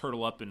and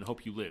turtle up and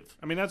hope you live.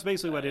 I mean, that's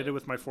basically what I did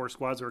with my 4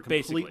 squads. They were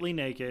completely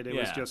naked. It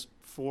was just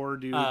 4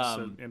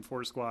 dudes and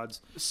 4 squads.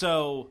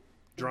 So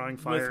drawing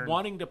fire, with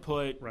wanting to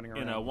put, running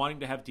around. wanting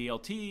to have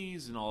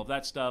DLTs and all of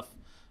that stuff,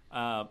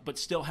 but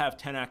still have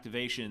 10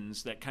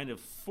 activations, that kind of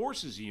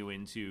forces you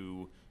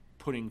into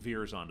putting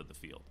Veers onto the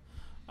field.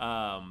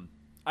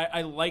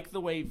 I like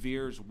the way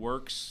Veers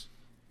works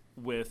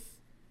with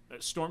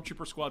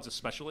stormtrooper squads,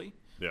 especially.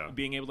 Yeah.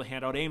 Being able to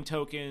hand out aim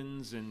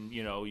tokens, and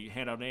you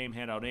hand out aim,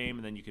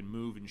 and then you can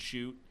move and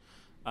shoot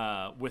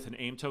with an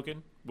aim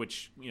token,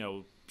 which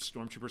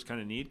stormtroopers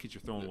kind of need because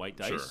you're throwing white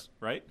dice,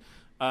 right?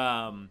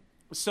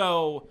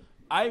 So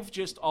I've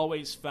just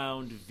always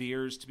found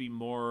Veers to be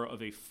more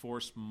of a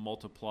force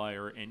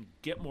multiplier and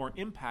get more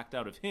impact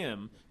out of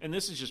him. And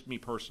this is just me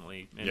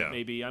personally, and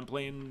maybe I'm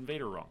playing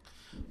Vader wrong.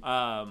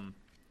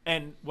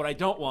 And what I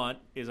don't want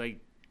is I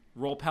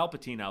roll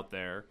Palpatine out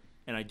there,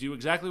 and I do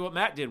exactly what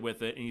Matt did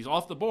with it, and he's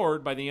off the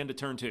board by the end of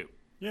turn 2.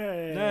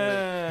 Yay.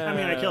 I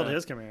mean, I killed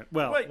his command.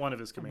 Well, one of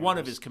his commanders. One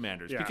of his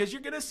commanders, because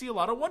you're going to see a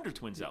lot of Wonder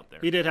Twins out there.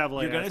 He did have,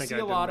 you're going to see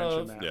a lot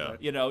of,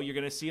 you're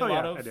going to see a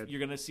lot of, did. you're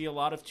going to see a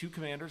lot of 2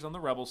 commanders on the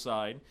Rebel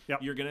side.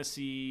 Yep. You're going to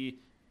see,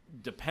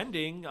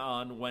 depending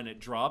on when it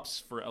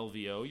drops for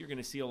LVO, you're going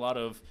to see a lot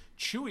of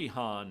Chewie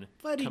Han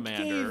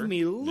commander. He gave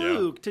me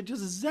Luke to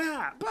just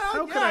zap.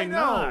 How could I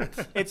not?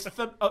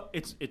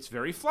 It's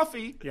very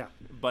fluffy. Yeah.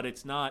 But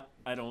it's not,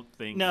 I don't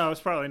think. No, it's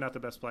probably not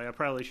the best play. I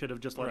probably should have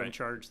just let him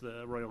charge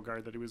the Royal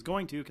Guard that he was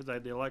going to, because I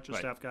had the Electro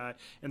Staff guy,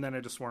 and then I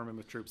just swarm him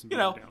with troops and beat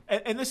him down.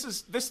 And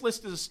this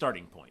list is a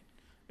starting point.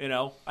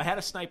 I had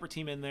a sniper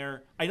team in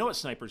there. I know what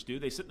snipers do.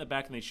 They sit in the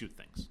back and they shoot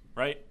things,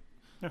 right?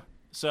 Yeah.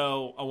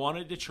 So I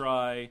wanted to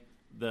try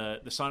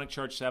the Sonic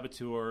Charge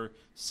Saboteur,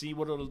 see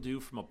what it'll do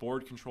from a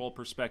board control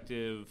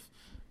perspective.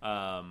 So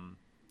I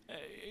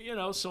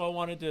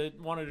wanted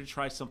to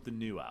try something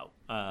new out.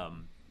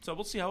 So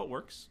we'll see how it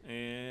works,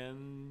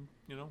 and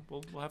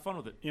we'll have fun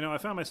with it. I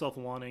found myself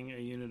wanting a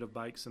unit of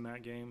bikes in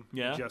that game,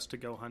 just to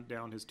go hunt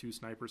down his 2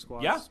 sniper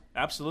squads. Yeah,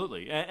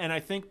 absolutely. And I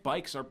think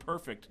bikes are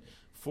perfect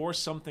for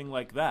something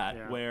like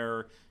that,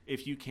 where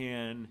if you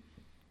can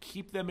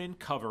keep them in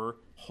cover,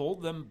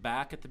 hold them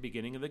back at the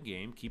beginning of the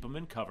game, keep them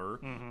in cover,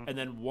 and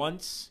then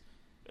once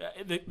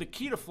the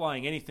key to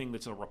flying anything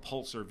that's a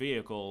repulsor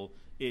vehicle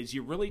is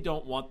you really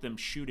don't want them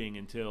shooting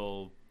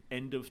until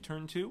end of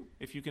turn 2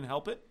 if you can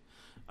help it.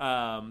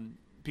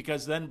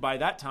 Because then by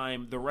that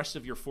time, the rest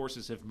of your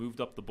forces have moved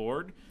up the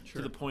board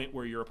to the point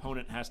where your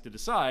opponent has to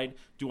decide,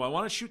 do I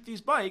want to shoot these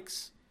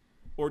bikes,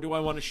 or do I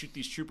want to shoot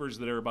these troopers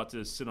that are about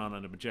to sit on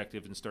an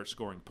objective and start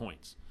scoring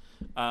points?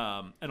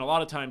 And a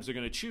lot of times they're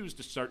going to choose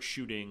to start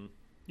shooting.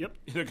 Yep.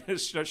 They're going to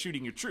start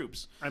shooting your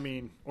troops. I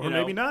mean, or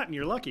maybe not, and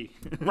you're lucky.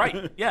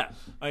 Right, yeah.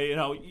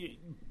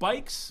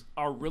 Bikes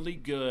are really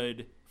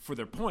good for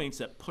their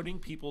points at putting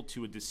people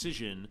to a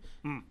decision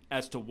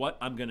as to what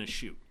I'm going to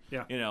shoot.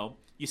 Yeah.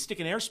 You stick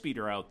an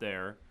airspeeder out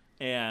there,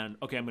 and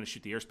okay, I'm going to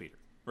shoot the airspeeder,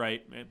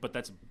 right? But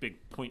that's a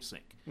big point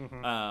sink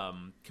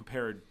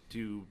compared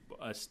to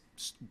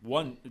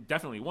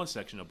definitely one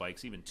section of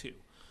bikes, even 2.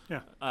 Yeah.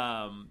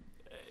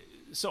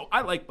 So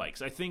I like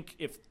bikes. I think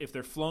if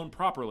they're flown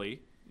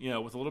properly,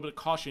 with a little bit of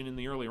caution in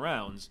the early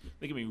rounds,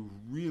 they can be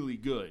really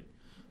good.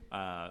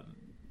 But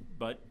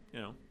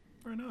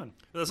right on.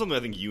 That's something I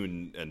think you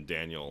and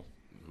Daniel,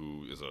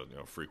 who is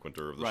a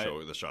frequenter of the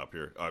show, the shop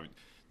here,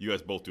 you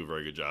guys both do a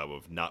very good job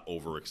of not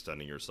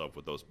overextending yourself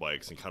with those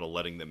bikes and kind of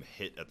letting them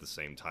hit at the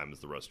same time as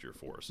the rest of your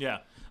force. Yeah.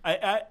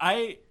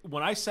 I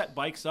when I set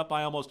bikes up,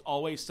 I almost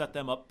always set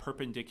them up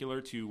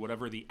perpendicular to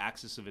whatever the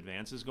axis of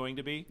advance is going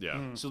to be.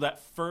 Yeah. So that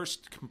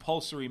first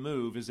compulsory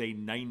move is a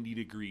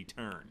 90-degree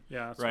turn.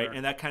 Yeah, that's right? fair.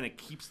 And that kind of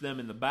keeps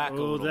them in the back a Oh,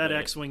 little that bit.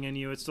 X-wing in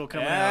you, it's still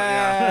coming out.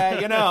 Yeah.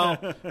 You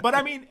know. But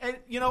I mean,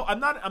 I'm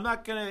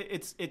not going to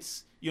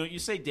it's you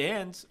say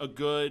Dan's a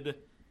good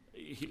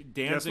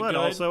Guess what?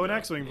 Also an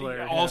X-wing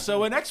player.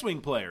 Also an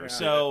X-wing player. Yeah.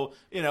 So,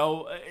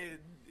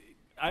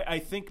 I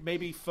think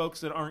maybe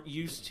folks that aren't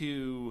used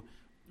to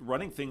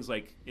running things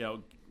like,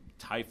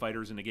 TIE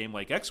fighters in a game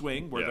like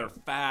X-Wing where they're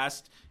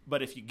fast,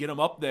 but if you get them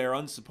up there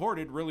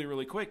unsupported really,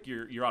 really quick,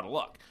 you're out of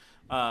luck.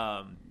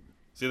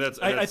 See,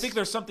 I think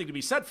there's something to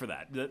be said for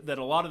that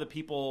a lot of the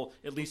people,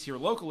 at least here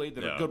locally,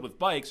 that are good with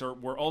bikes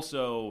were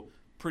also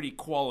pretty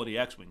quality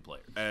X-Wing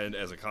players. And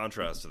as a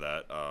contrast to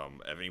that,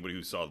 anybody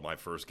who saw my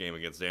first game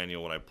against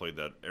Daniel when I played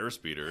that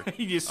airspeeder,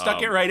 you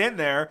stuck it right in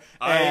there.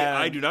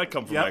 I do not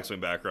come from an X-Wing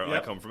background.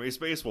 Yep. I come from a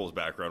Space Wolves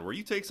background, where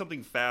you take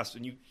something fast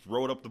and you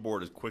throw it up the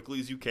board as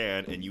quickly as you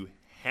can, and you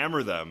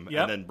hammer them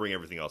and then bring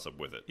everything else up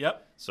with it.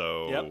 Yep.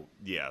 So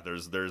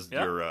there's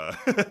your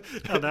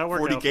that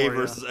worked 40K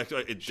versus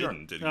X-Wing. It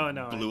didn't.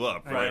 It blew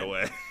up right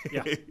away.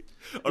 Yeah.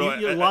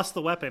 You lost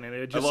the weapon and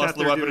it just I lost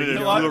the weapon and it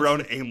flew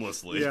around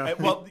aimlessly. Yeah.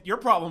 Well, your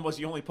problem was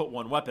you only put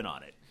one weapon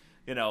on it.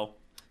 You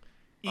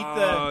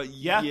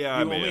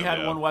only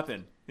had one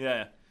weapon.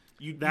 Yeah.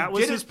 That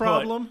was his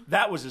problem?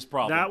 That was his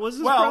problem. That was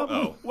his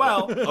problem? Oh.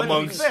 Well,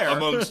 let's be fair.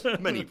 Amongst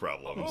many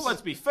problems. Well,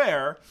 let's be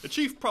fair. The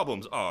chief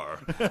problems are...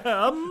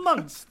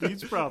 amongst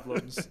these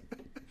problems.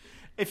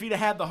 If he'd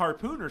had the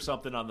harpoon or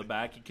something on the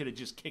back, he could have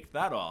just kicked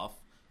that off.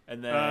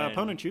 And then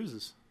opponent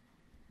chooses.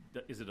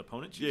 Is it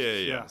opponent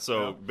chooses? Yeah.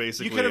 So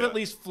basically... You could have at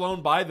least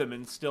flown by them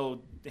and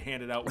still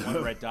handed out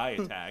one red die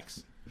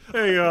attacks.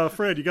 Hey,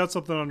 Fred, you got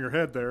something on your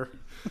head there.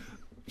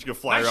 You can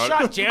fly nice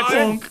around. Shot, Jansen.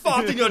 I'm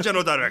fought in your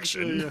general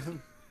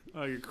direction.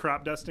 Oh, you're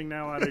crop dusting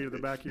now out of the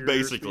back of your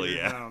Basically,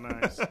 airspeeder? yeah. Oh,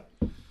 nice.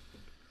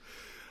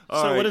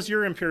 All so right. what does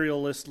your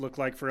Imperial list look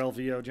like for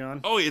LVO,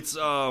 John? Oh, it's,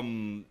 I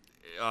don't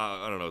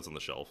know, it's on the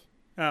shelf.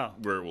 Oh.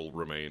 Where it will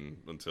remain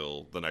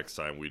until the next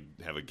time we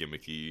have a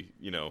gimmicky,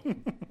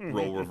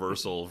 role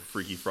reversal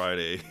Freaky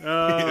Friday event.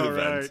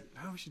 Right.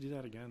 Oh, we should do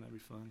that again. That'd be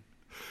fun.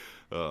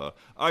 All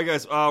right,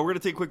 guys, we're going to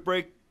take a quick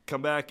break,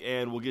 come back,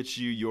 and we'll get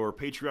you your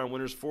Patreon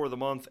winners for the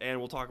month, and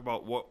we'll talk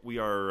about what we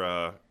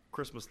are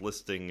Christmas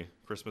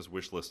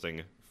wish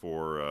listing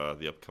for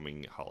the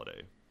upcoming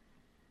holiday.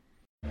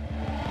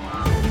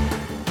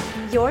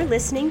 You're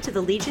listening to the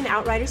Legion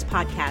Outriders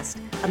podcast,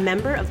 a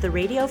member of the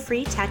Radio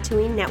Free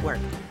Tatooine Network,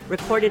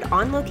 recorded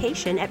on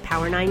location at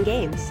Power 9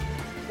 Games.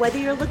 Whether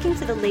you're looking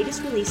for the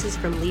latest releases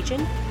from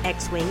Legion,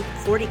 X-Wing,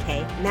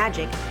 40K,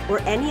 Magic, or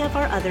any of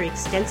our other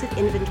extensive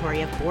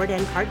inventory of board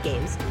and card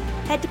games,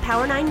 head to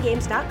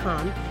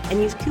power9games.com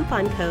and use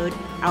coupon code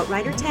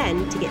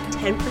OUTRIDER10 to get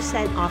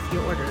 10% off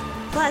your order.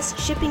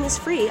 Plus, shipping is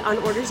free on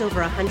orders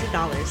over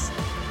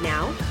 $100.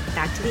 Now,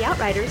 back to the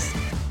Outriders.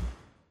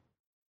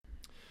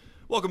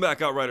 Welcome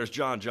back, Outriders.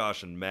 John,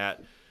 Josh, and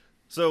Matt.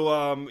 So,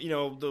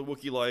 the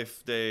Wookiee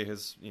Life Day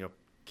has,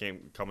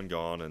 come and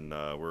gone, and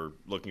we're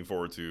looking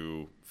forward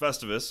to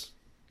Festivus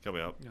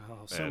coming up. Oh,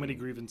 so many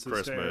grievances.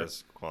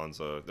 Christmas,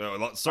 Kwanzaa.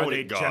 Are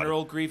they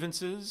general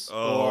grievances?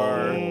 Oh.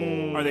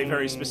 Or are they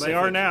very specific? They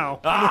are now.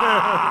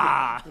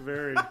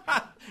 Very.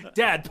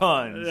 Dad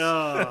puns.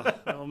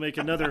 I'll make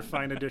another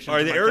fine addition. All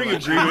right, the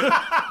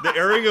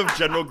airing of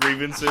general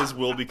grievances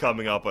will be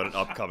coming up on an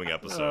upcoming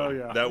episode. Oh,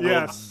 yeah. That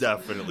will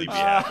definitely be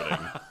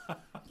happening.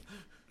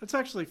 That's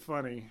actually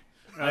funny.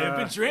 I have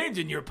been trained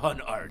in your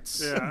pun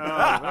arts. Yeah,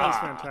 that was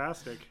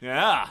fantastic.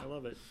 Yeah. I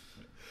love it.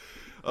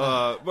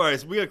 All right,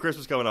 so we got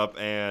Christmas coming up,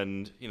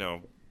 and,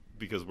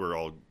 because we're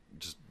all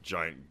just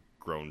giant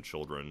grown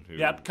children. Who,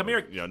 come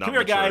here, not come here,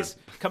 mature. guys.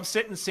 Come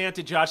sit in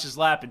Santa Josh's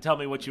lap and tell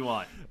me what you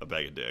want. A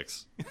bag of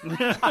dicks.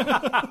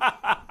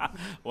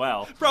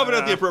 Well, probably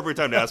not the appropriate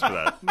time to ask for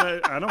that.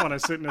 I don't want to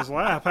sit in his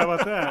lap. How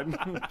about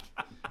that?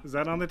 Is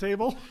that on the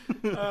table?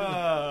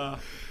 All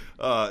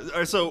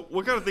right, so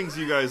what kind of things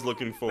are you guys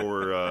looking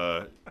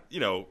for?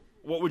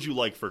 What would you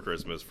like for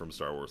Christmas from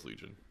Star Wars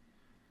Legion?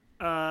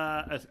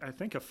 I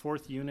think a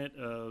 4th unit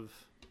of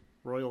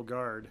Royal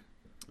Guard.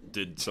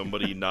 Did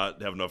somebody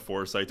not have enough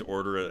foresight to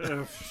order it?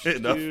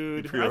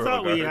 Dude, I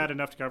thought we Guard? had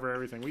enough to cover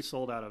everything. We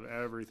sold out of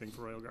everything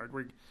for Royal Guard.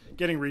 We're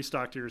getting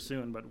restocked here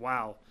soon, but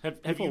wow.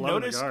 Have People you love the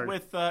noticed Guard.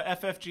 with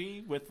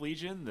FFG, with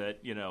Legion, that,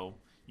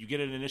 you get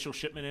an initial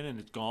shipment in and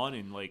it's gone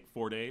in like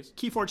 4 days?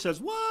 Keyforge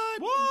says,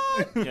 what?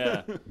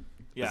 Yeah.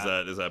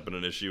 Yeah. Has that been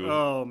an issue?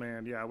 Oh,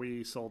 man, yeah.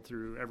 We sold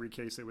through every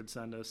case they would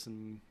send us,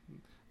 and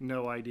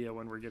no idea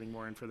when we're getting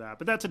more in for that.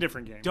 But that's a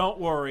different game. Don't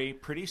worry.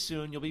 Pretty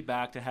soon you'll be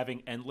back to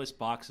having endless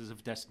boxes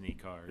of Destiny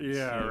cards.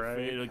 Yeah,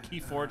 right.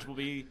 Keyforge will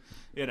be,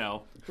 We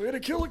had to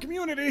kill a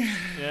community.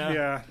 Yeah.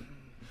 Yeah.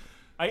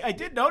 I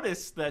did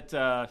notice that,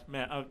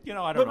 man. I don't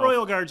know. But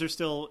Royal Guards are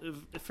still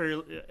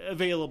fairly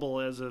available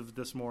as of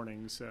this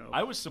morning. So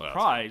I was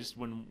surprised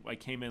when I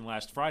came in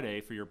last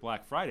Friday for your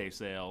Black Friday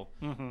sale,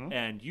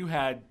 and you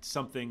had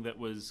something that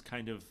was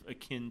kind of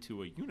akin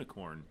to a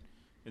unicorn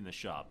in the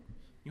shop.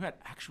 You had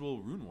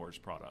actual Rune Wars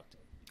product.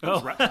 I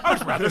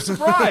was rather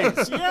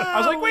surprised. I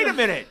was like, wait a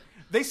minute.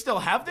 They still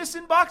have this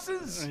in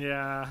boxes?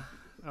 Yeah.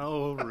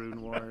 Oh,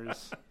 Rune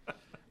Wars.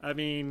 I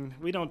mean,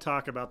 we don't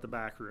talk about the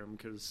back room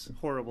because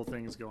horrible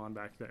things go on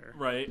back there.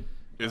 Right.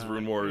 Is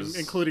Rune Wars...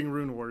 Including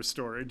Rune Wars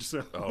storage.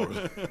 So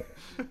Oh.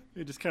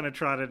 we just kind of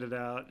trotted it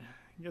out.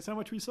 Guess how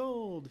much we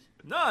sold?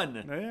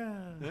 None.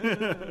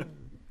 Yeah.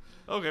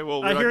 Okay,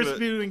 well, I hear it's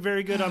doing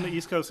very good on the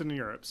East Coast and in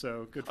Europe,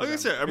 so good for them.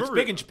 It's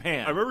big in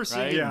Japan. I remember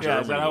seeing it in right?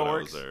 Germany Is that how when it I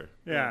works? was there.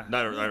 Yeah.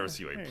 I don't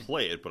see anybody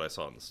play it, but I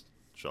saw it on the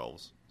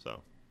shelves,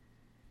 so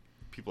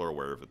people are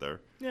aware of it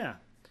there. Yeah.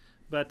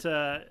 But,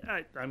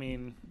 I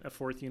mean, a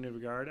 4th unit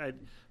of guard.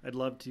 I'd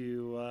love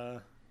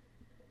to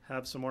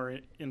have some more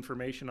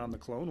information on the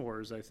Clone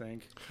Wars, I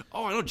think.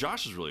 Oh, I know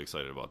Josh is really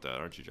excited about that,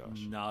 aren't you, Josh?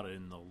 Not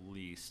in the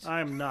least.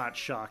 I'm not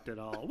shocked at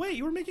all. Wait,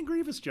 you were making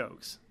Grievous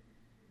jokes.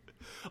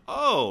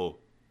 Oh.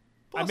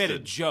 I made a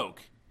busted.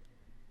 joke.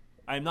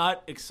 I'm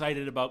not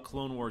excited about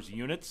Clone Wars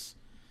units.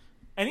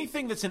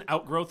 Anything that's an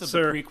outgrowth of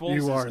Sir, the prequels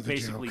you are is the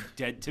basically joke.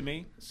 dead to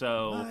me.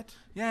 So, What?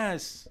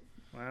 yes.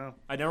 Wow.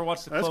 I never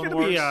watched the That's Clone going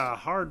Wars. to be a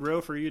hard row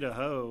for you to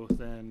hoe,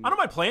 then. I don't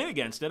mind playing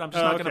against it. I'm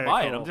just not going to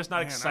buy it. cool. I'm just not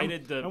Man,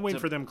 excited to. I'm waiting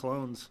for them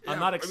clones. I'm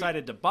not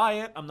excited to buy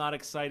it. I'm not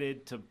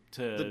excited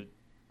to.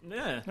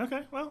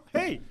 Okay, well,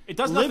 hey. It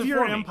does live nothing your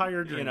for me,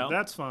 empire dream. you know?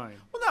 That's fine.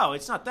 Well, no,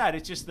 it's not that.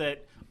 It's just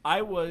that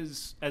I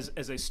was, as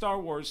a Star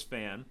Wars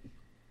fan,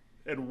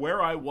 and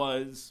where I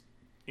was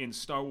in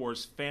Star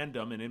Wars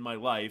fandom and in my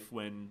life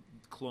when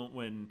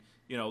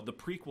the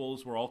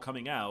prequels were all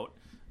coming out,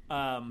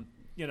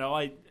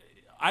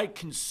 I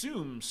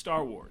consume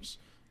Star Wars.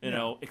 You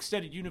know,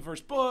 extended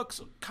universe books,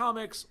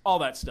 comics, all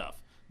that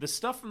stuff. The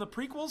stuff from the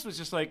prequels was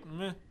just like,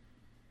 meh.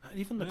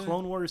 Even the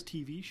Clone Wars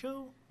TV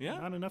show? Yeah.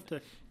 Not enough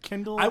to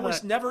kindle I was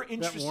that- never that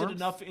interested warmth?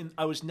 enough in.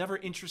 I was never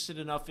interested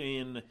enough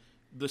in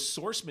the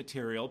source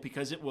material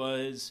because it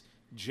was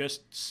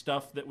just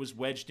stuff that was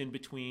wedged in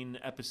between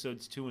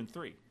episodes 2 and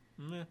 3.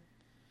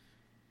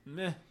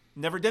 Meh.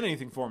 Never did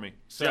anything for me.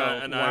 So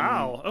Yeah, and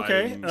Wow.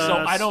 Okay.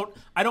 so I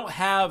don't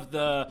have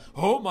the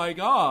oh my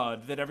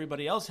god that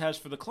everybody else has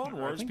for the Clone I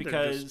Wars think they're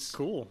because just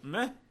cool.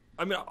 Meh.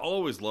 I mean, I'll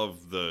always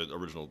love the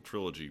original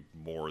trilogy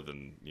more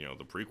than,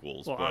 the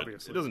prequels, Well, but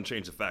obviously. it doesn't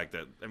change the fact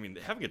that, I mean,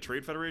 having a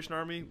Trade Federation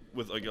army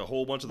with, like, a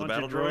whole bunch of the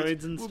Bunch battle of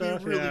droids and would stuff,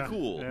 be really yeah,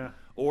 cool. yeah.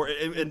 Or,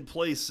 and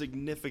play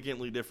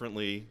significantly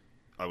differently,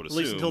 I would At assume.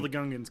 least until the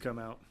Gungans come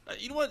out.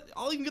 You know what?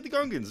 I'll even get the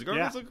Gungans. The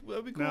Gungans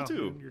that'd be cool, No,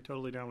 too. You're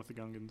totally down with the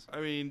Gungans.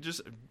 I mean,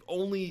 just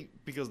only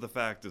because the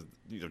fact is,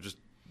 just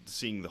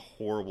seeing the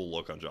horrible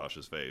look on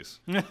Josh's face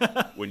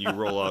when you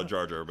roll out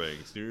Jar Jar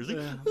Binks. You're just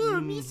like,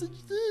 oh, me some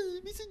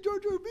Jar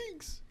Jar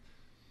Binks.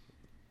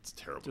 It's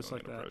terrible. Just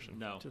like that. impression.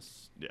 No.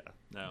 Yeah.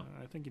 No.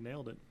 I think you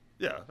nailed it.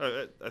 Yeah.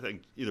 I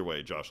think either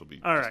way, Josh will be.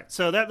 All right.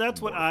 So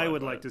that's what I mortified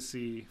would by like it. to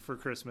see for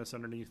Christmas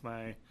underneath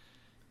my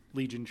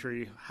Legion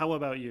tree. How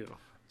about you,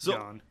 So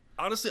John?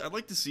 honestly, I'd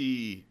like to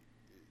see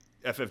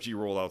FFG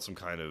roll out some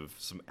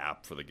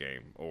app for the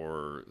game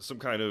or some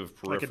kind of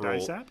Like peripheral. a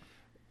dice app?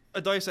 A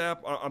dice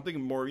app. I'm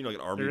thinking more, like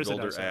an army There is a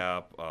builder dice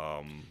app.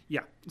 app. Yeah.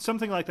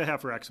 Something like they have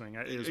for X-Wing is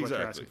what you're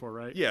Exactly. asking for,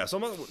 right? Yeah, so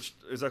I'm not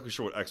exactly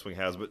sure what X-Wing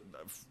has, but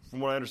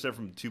from what I understand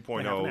from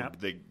 2.0,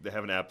 they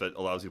have an app that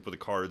allows you to put the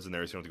cards in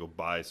there so you don't have to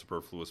go buy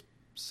superfluous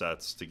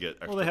sets to get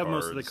extra Well, they have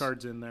cards. most of the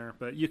cards in there,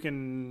 but you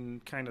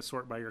can kind of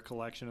sort by your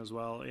collection as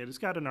well. It's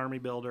got an army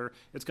builder.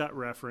 It's got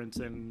reference,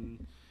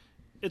 and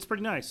it's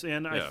pretty nice.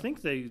 And I think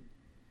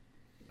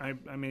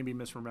I may be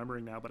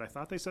misremembering now, but I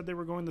thought they said they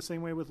were going the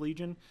same way with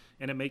Legion,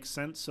 and it makes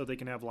sense so they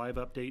can have live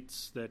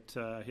updates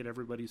that hit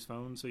everybody's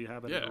phone, so you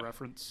have it as a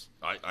reference.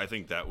 I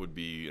think that would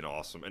be an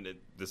awesome, and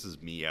this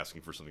is me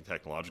asking for something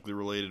technologically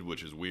related,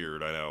 which is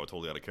weird. I know,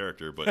 totally out of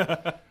character,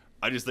 but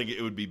I just think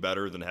it would be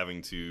better than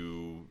having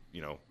to,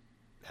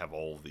 have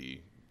all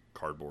the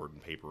cardboard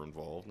and paper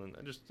involved, and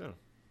I just,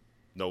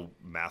 no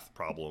math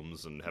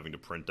problems and having to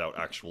print out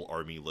actual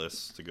army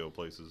lists to go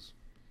places.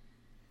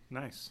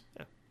 Nice.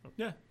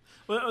 Yeah.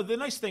 Well, the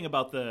nice thing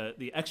about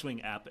the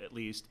X-Wing app, at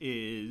least,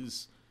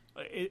 is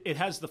it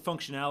has the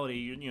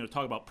functionality.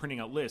 Talk about printing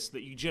out lists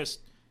that you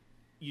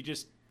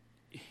just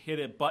hit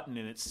a button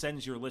and it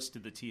sends your list to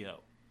the TO.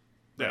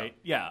 Right?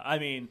 Yeah. I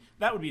mean,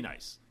 that would be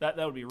nice. That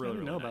would be really. I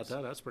didn't know really about nice.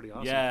 that. That's pretty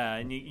awesome. Yeah,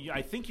 and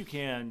I think you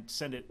can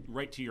send it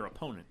right to your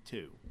opponent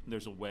too.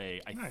 There's a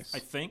way. Nice. I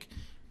think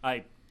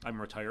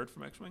I'm retired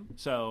from X-Wing,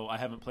 so I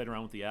haven't played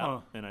around with the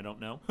app, and I don't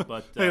know.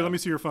 But hey, let me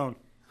see your phone.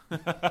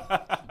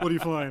 What are you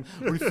flying?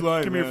 What are you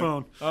flying? Give me your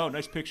phone. Oh,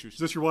 nice pictures. Is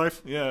this your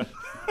wife? Yeah.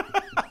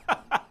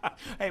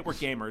 Hey, we're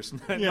gamers.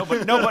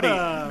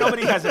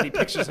 Nobody has any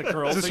pictures of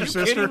girls. Is Are this you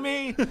your sister? kidding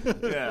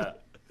me? Yeah.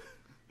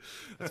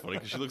 That's funny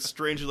because she looks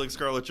strangely like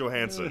Scarlett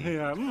Johansson.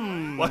 Yeah.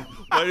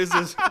 Why does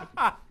this?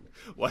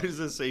 Why does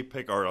this say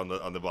pick art on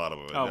the bottom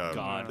of it? Oh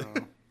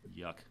God.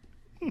 Yuck.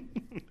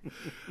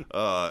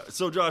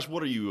 So, Josh,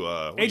 what are you?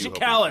 Agent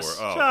Callus.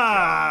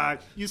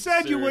 You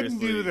said you wouldn't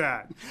do Seriously.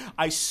 that.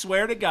 I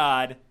swear to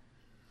God,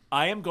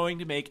 I am going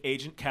to make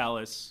Agent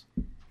Callus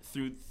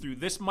through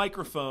this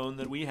microphone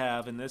that we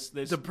have and this.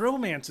 The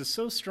bromance is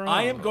so strong.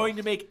 I am going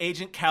to make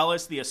Agent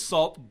Callus the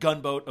assault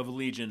gunboat of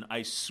Legion.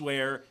 I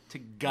swear to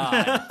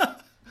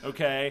God.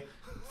 Okay?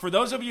 For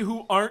those of you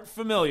who aren't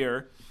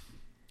familiar,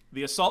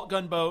 the assault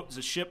gunboat is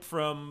a ship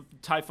from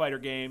TIE Fighter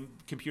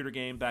computer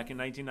game back in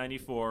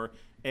 1994,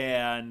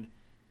 and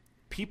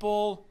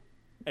people,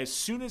 as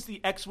soon as the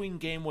X-Wing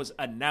game was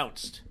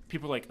announced,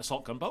 people were like,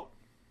 assault gunboat?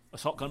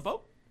 Assault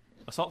gunboat?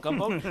 Assault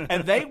gunboat?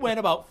 And they went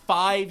about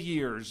 5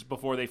 years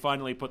before they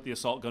finally put the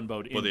assault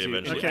gunboat into they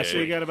eventually Okay, so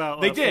you got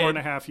about They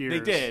 4.5 years. They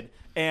did.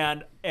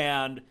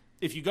 And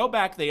if you go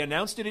back, they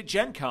announced it at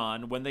Gen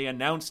Con when they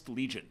announced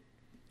Legion,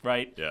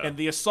 right? Yeah. And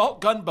the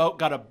assault gunboat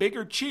got a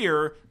bigger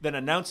cheer than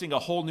announcing a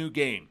whole new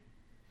game.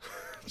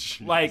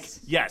 Like,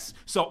 yes.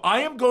 So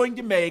I am going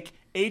to make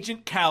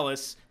Agent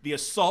Callus the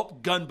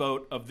assault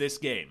gunboat of this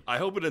game. I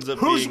hope it ends up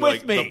Who's being with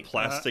like me? the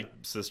plastic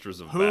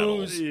sisters of Who's battle.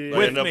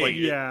 with End up, me? like,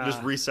 Yeah.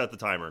 Just reset the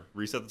timer.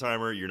 Reset the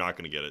timer. You're not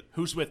going to get it.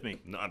 Who's with me?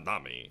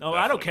 Not me. No,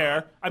 I don't Definitely care.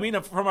 not. I mean,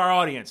 from our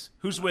audience,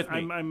 who's with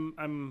me?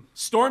 I'm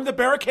Storm the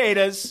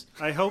barricadas.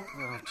 I hope.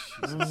 Oh,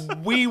 Jesus.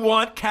 We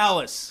want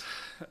Callus.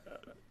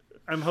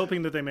 I'm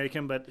hoping that they make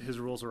him, but his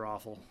rules are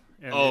awful.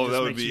 And Oh, it just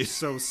that would makes be- you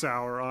so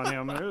sour on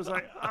him. It was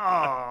like, oh,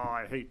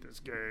 I hate this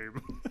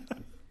game.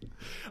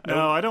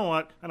 No, I don't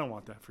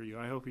want that for you.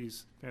 I hope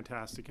he's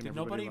fantastic and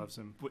everybody loves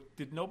him.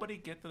 Did nobody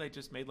get that I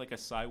just made like a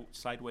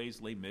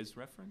sideways Les Mis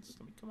reference?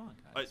 I mean, come on,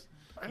 guys.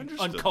 I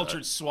understood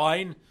Uncultured that.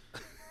 swine.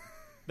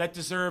 That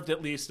deserved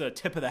at least a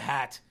tip of the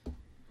hat.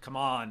 Come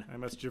on. I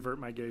must divert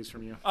my gaze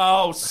from you.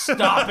 Oh,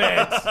 stop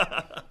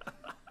it.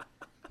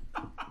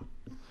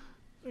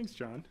 Thanks,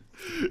 John.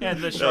 And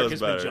the shark was has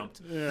been better.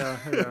 jumped.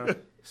 Yeah.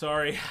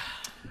 Sorry.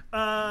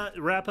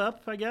 Wrap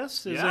up, I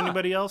guess. Is Yeah.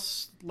 anybody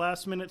else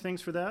last minute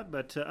things for that?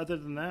 But other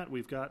than that,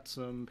 we've got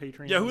some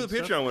Patreon. Yeah, who are the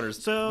stuff. Patreon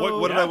winners? So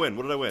what did yeah. I win?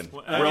 What did I win?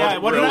 what did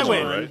I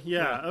win? Right?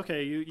 Yeah.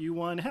 Okay. You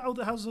won.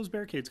 How's those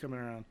barricades coming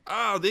around?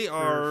 They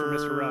are for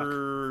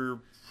Mr.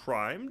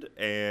 primed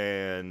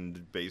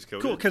and base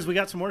coated. Cool, because we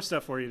got some more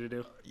stuff for you to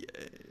do.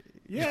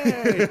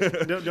 Yay!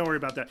 don't worry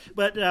about that.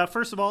 But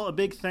first of all, a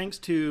big thanks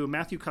to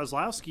Matthew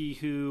Kozlowski,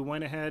 who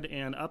went ahead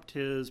and upped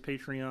his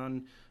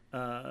Patreon.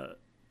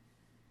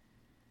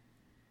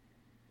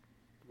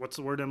 What's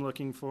the word I'm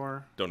looking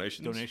for?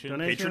 Donations. Donations?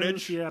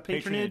 Patronage. Yeah,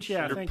 patronage.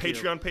 Yeah, Your thank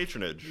Patreon you.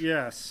 patronage.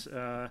 Yes.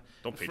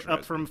 Don't patronize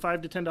up from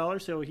 $5 to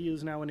 $10, so he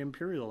is now an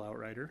Imperial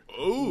Outrider.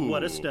 Ooh.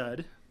 What a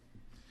stud.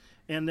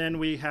 And then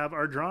we have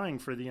our drawing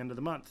for the end of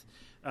the month.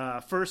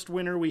 First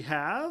winner we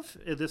have,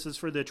 this is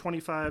for the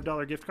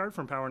 $25 gift card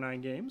from Power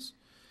 9 Games,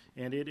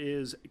 and it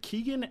is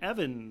Keegan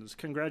Evans.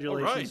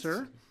 Congratulations, All right. sir.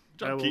 Good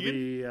job, I will Keegan.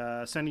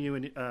 be sending you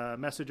a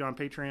message on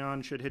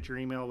Patreon, should hit your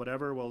email,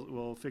 whatever.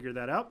 We'll figure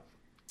that out.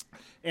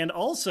 And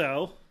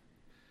also,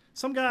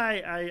 some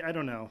guy, I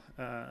don't know,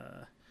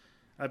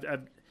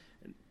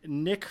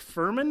 Nick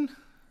Furman,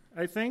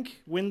 I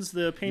think, wins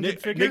the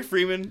painted figure. Nick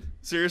Freeman.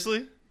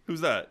 Seriously?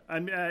 Who's that? I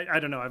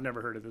don't know. I've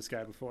never heard of this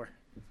guy before.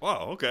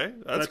 Wow. Okay,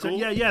 that's But, cool.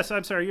 yes,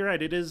 I'm sorry. You're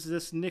right. It is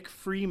this Nick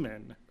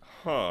Freeman.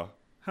 Huh.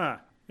 Huh.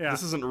 Yeah.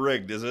 This isn't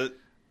rigged, is it?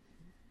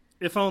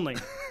 If only.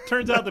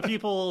 Turns out the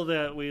people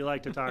that we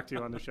like to talk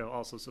to on the show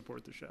also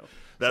support the show.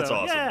 That's So,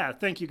 awesome. Yeah,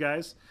 thank you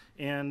guys.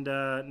 And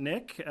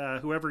Nick,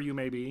 whoever you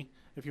may be,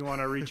 if you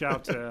want to reach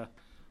out to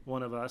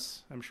one of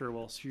us, I'm sure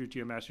we'll shoot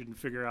you a message and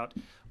figure out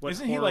what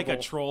Isn't he like a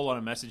horrible- troll on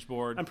a message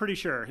board? I'm pretty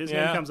sure. His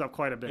Yeah. name comes up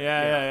quite a bit.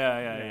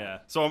 Yeah.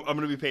 So I'm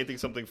going to be painting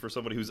something for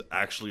somebody who's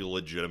actually a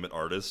legitimate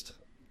artist.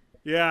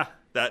 Yeah,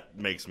 That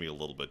makes me a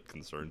little bit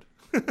concerned.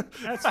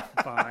 that's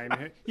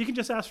fine. You can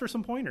just ask for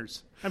some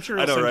pointers. I'm sure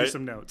I he'll know, send you right?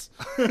 some notes.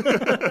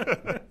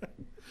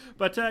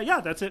 But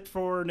yeah, that's it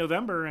for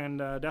November. And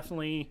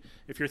definitely,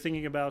 if you're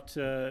thinking about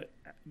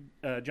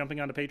jumping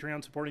onto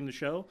Patreon, supporting the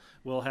show,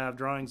 we'll have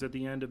drawings at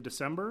the end of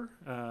December,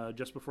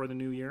 just before the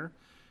new year.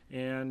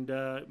 And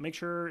make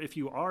sure if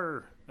you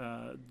are,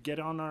 get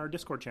on our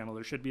Discord channel.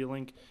 There should be a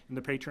link in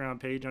the Patreon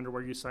page under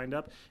where you signed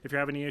up. If you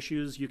have any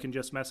issues, you can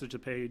just message the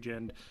page,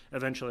 and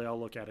eventually I'll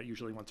look at it,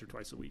 usually once or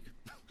twice a week.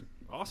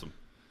 Awesome.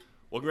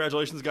 Well,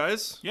 congratulations,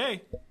 guys.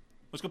 Yay.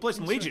 Let's go play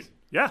some Legion.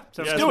 Yeah,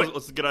 sounds Yeah, good.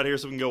 let's get out of here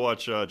so we can go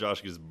watch Josh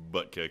get his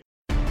butt kicked.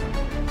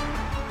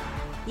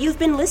 You've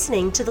been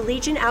listening to the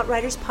Legion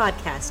Outriders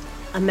podcast,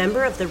 a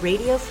member of the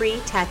Radio Free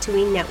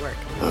Tatooine Network.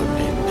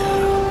 Only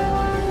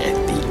now,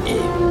 at the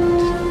end,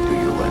 do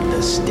you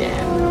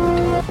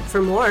understand?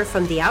 For more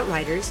from the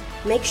Outriders,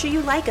 make sure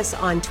you like us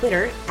on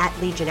Twitter at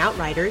Legion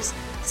Outriders,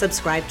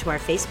 subscribe to our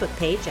Facebook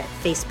page at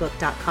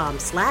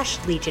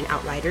facebook.com/Legion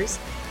Outriders,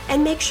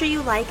 and make sure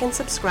you like and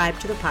subscribe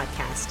to the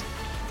podcast.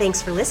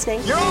 Thanks for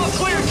listening. You're all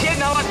clear, kid.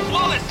 Now let's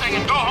blow this thing